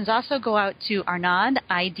congratulations also go out to Arnaud,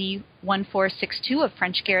 ID 1462 of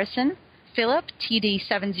French Garrison, Philip, TD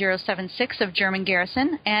 7076 of German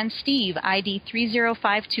Garrison, and Steve, ID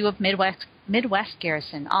 3052 of Midwest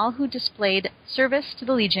Garrison, all who displayed service to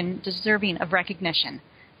the Legion deserving of recognition.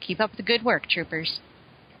 Keep up the good work, troopers.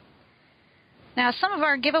 Now, some of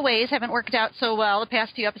our giveaways haven't worked out so well the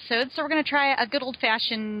past few episodes, so we're going to try a good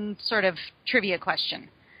old-fashioned sort of trivia question.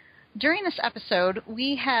 During this episode,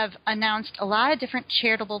 we have announced a lot of different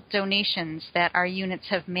charitable donations that our units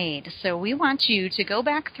have made, so we want you to go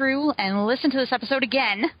back through and listen to this episode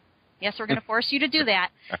again. Yes, we're going to force you to do that,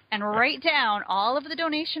 and write down all of the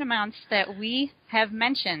donation amounts that we have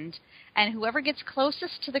mentioned, and whoever gets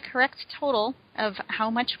closest to the correct total of how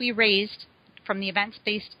much we raised from the events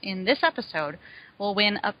based in this episode will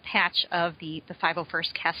win a patch of the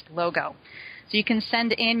 501st Cast logo. So you can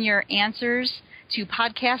send in your answers to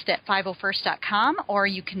podcast@501st.com, or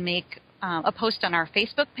you can make a post on our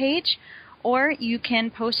Facebook page, or you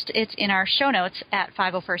can post it in our show notes at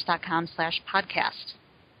 501st.com/podcast.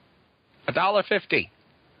 $1.50.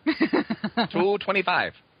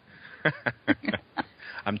 $2.25.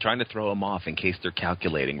 I'm trying to throw them off in case they're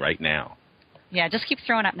calculating right now. Yeah, just keep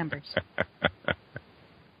throwing out numbers.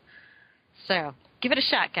 So, give it a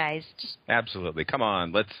shot, guys. Absolutely. Come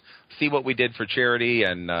on. Let's see what we did for charity,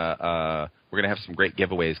 and we're going to have some great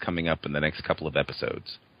giveaways coming up in the next couple of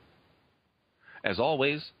episodes. As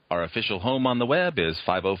always, our official home on the web is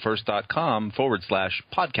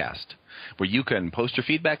 501st.com/podcast, where you can post your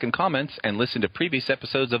feedback and comments and listen to previous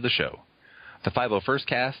episodes of the show. The 501st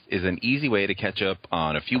Cast is an easy way to catch up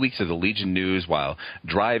on a few weeks of the Legion news while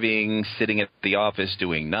driving, sitting at the office,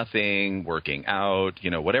 doing nothing, working out,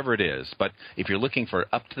 whatever it is. But if you're looking for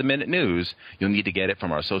up-to-the-minute news, you'll need to get it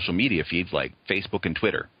from our social media feeds like Facebook and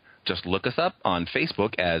Twitter. Just look us up on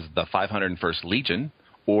Facebook as the 501st Legion,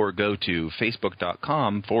 or go to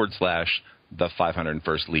facebook.com/the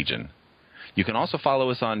 501st Legion. You can also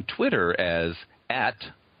follow us on Twitter as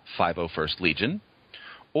 @501st Legion,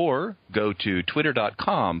 or go to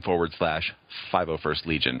twitter.com/501st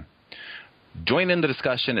Legion. Join in the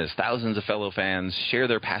discussion as thousands of fellow fans share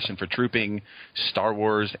their passion for trooping, Star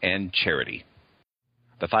Wars, and charity.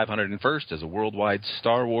 The 501st is a worldwide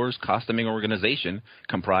Star Wars costuming organization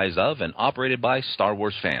comprised of and operated by Star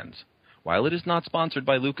Wars fans. While it is not sponsored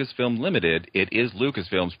by Lucasfilm Limited, it is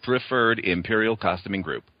Lucasfilm's preferred Imperial costuming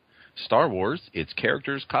group. Star Wars, its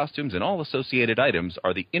characters, costumes, and all associated items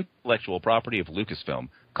are the intellectual property of Lucasfilm.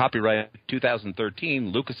 Copyright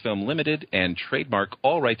 2013, Lucasfilm Limited, and trademark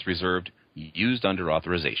all rights reserved, used under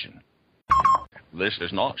authorization. This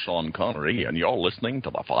is not Sean Connery, and you're listening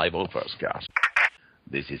to the 501st Cast.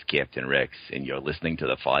 This is Captain Rex, and you're listening to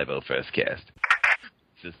the 501st Cast.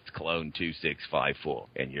 This is Clone 2654,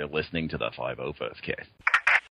 and you're listening to the 501st Cast.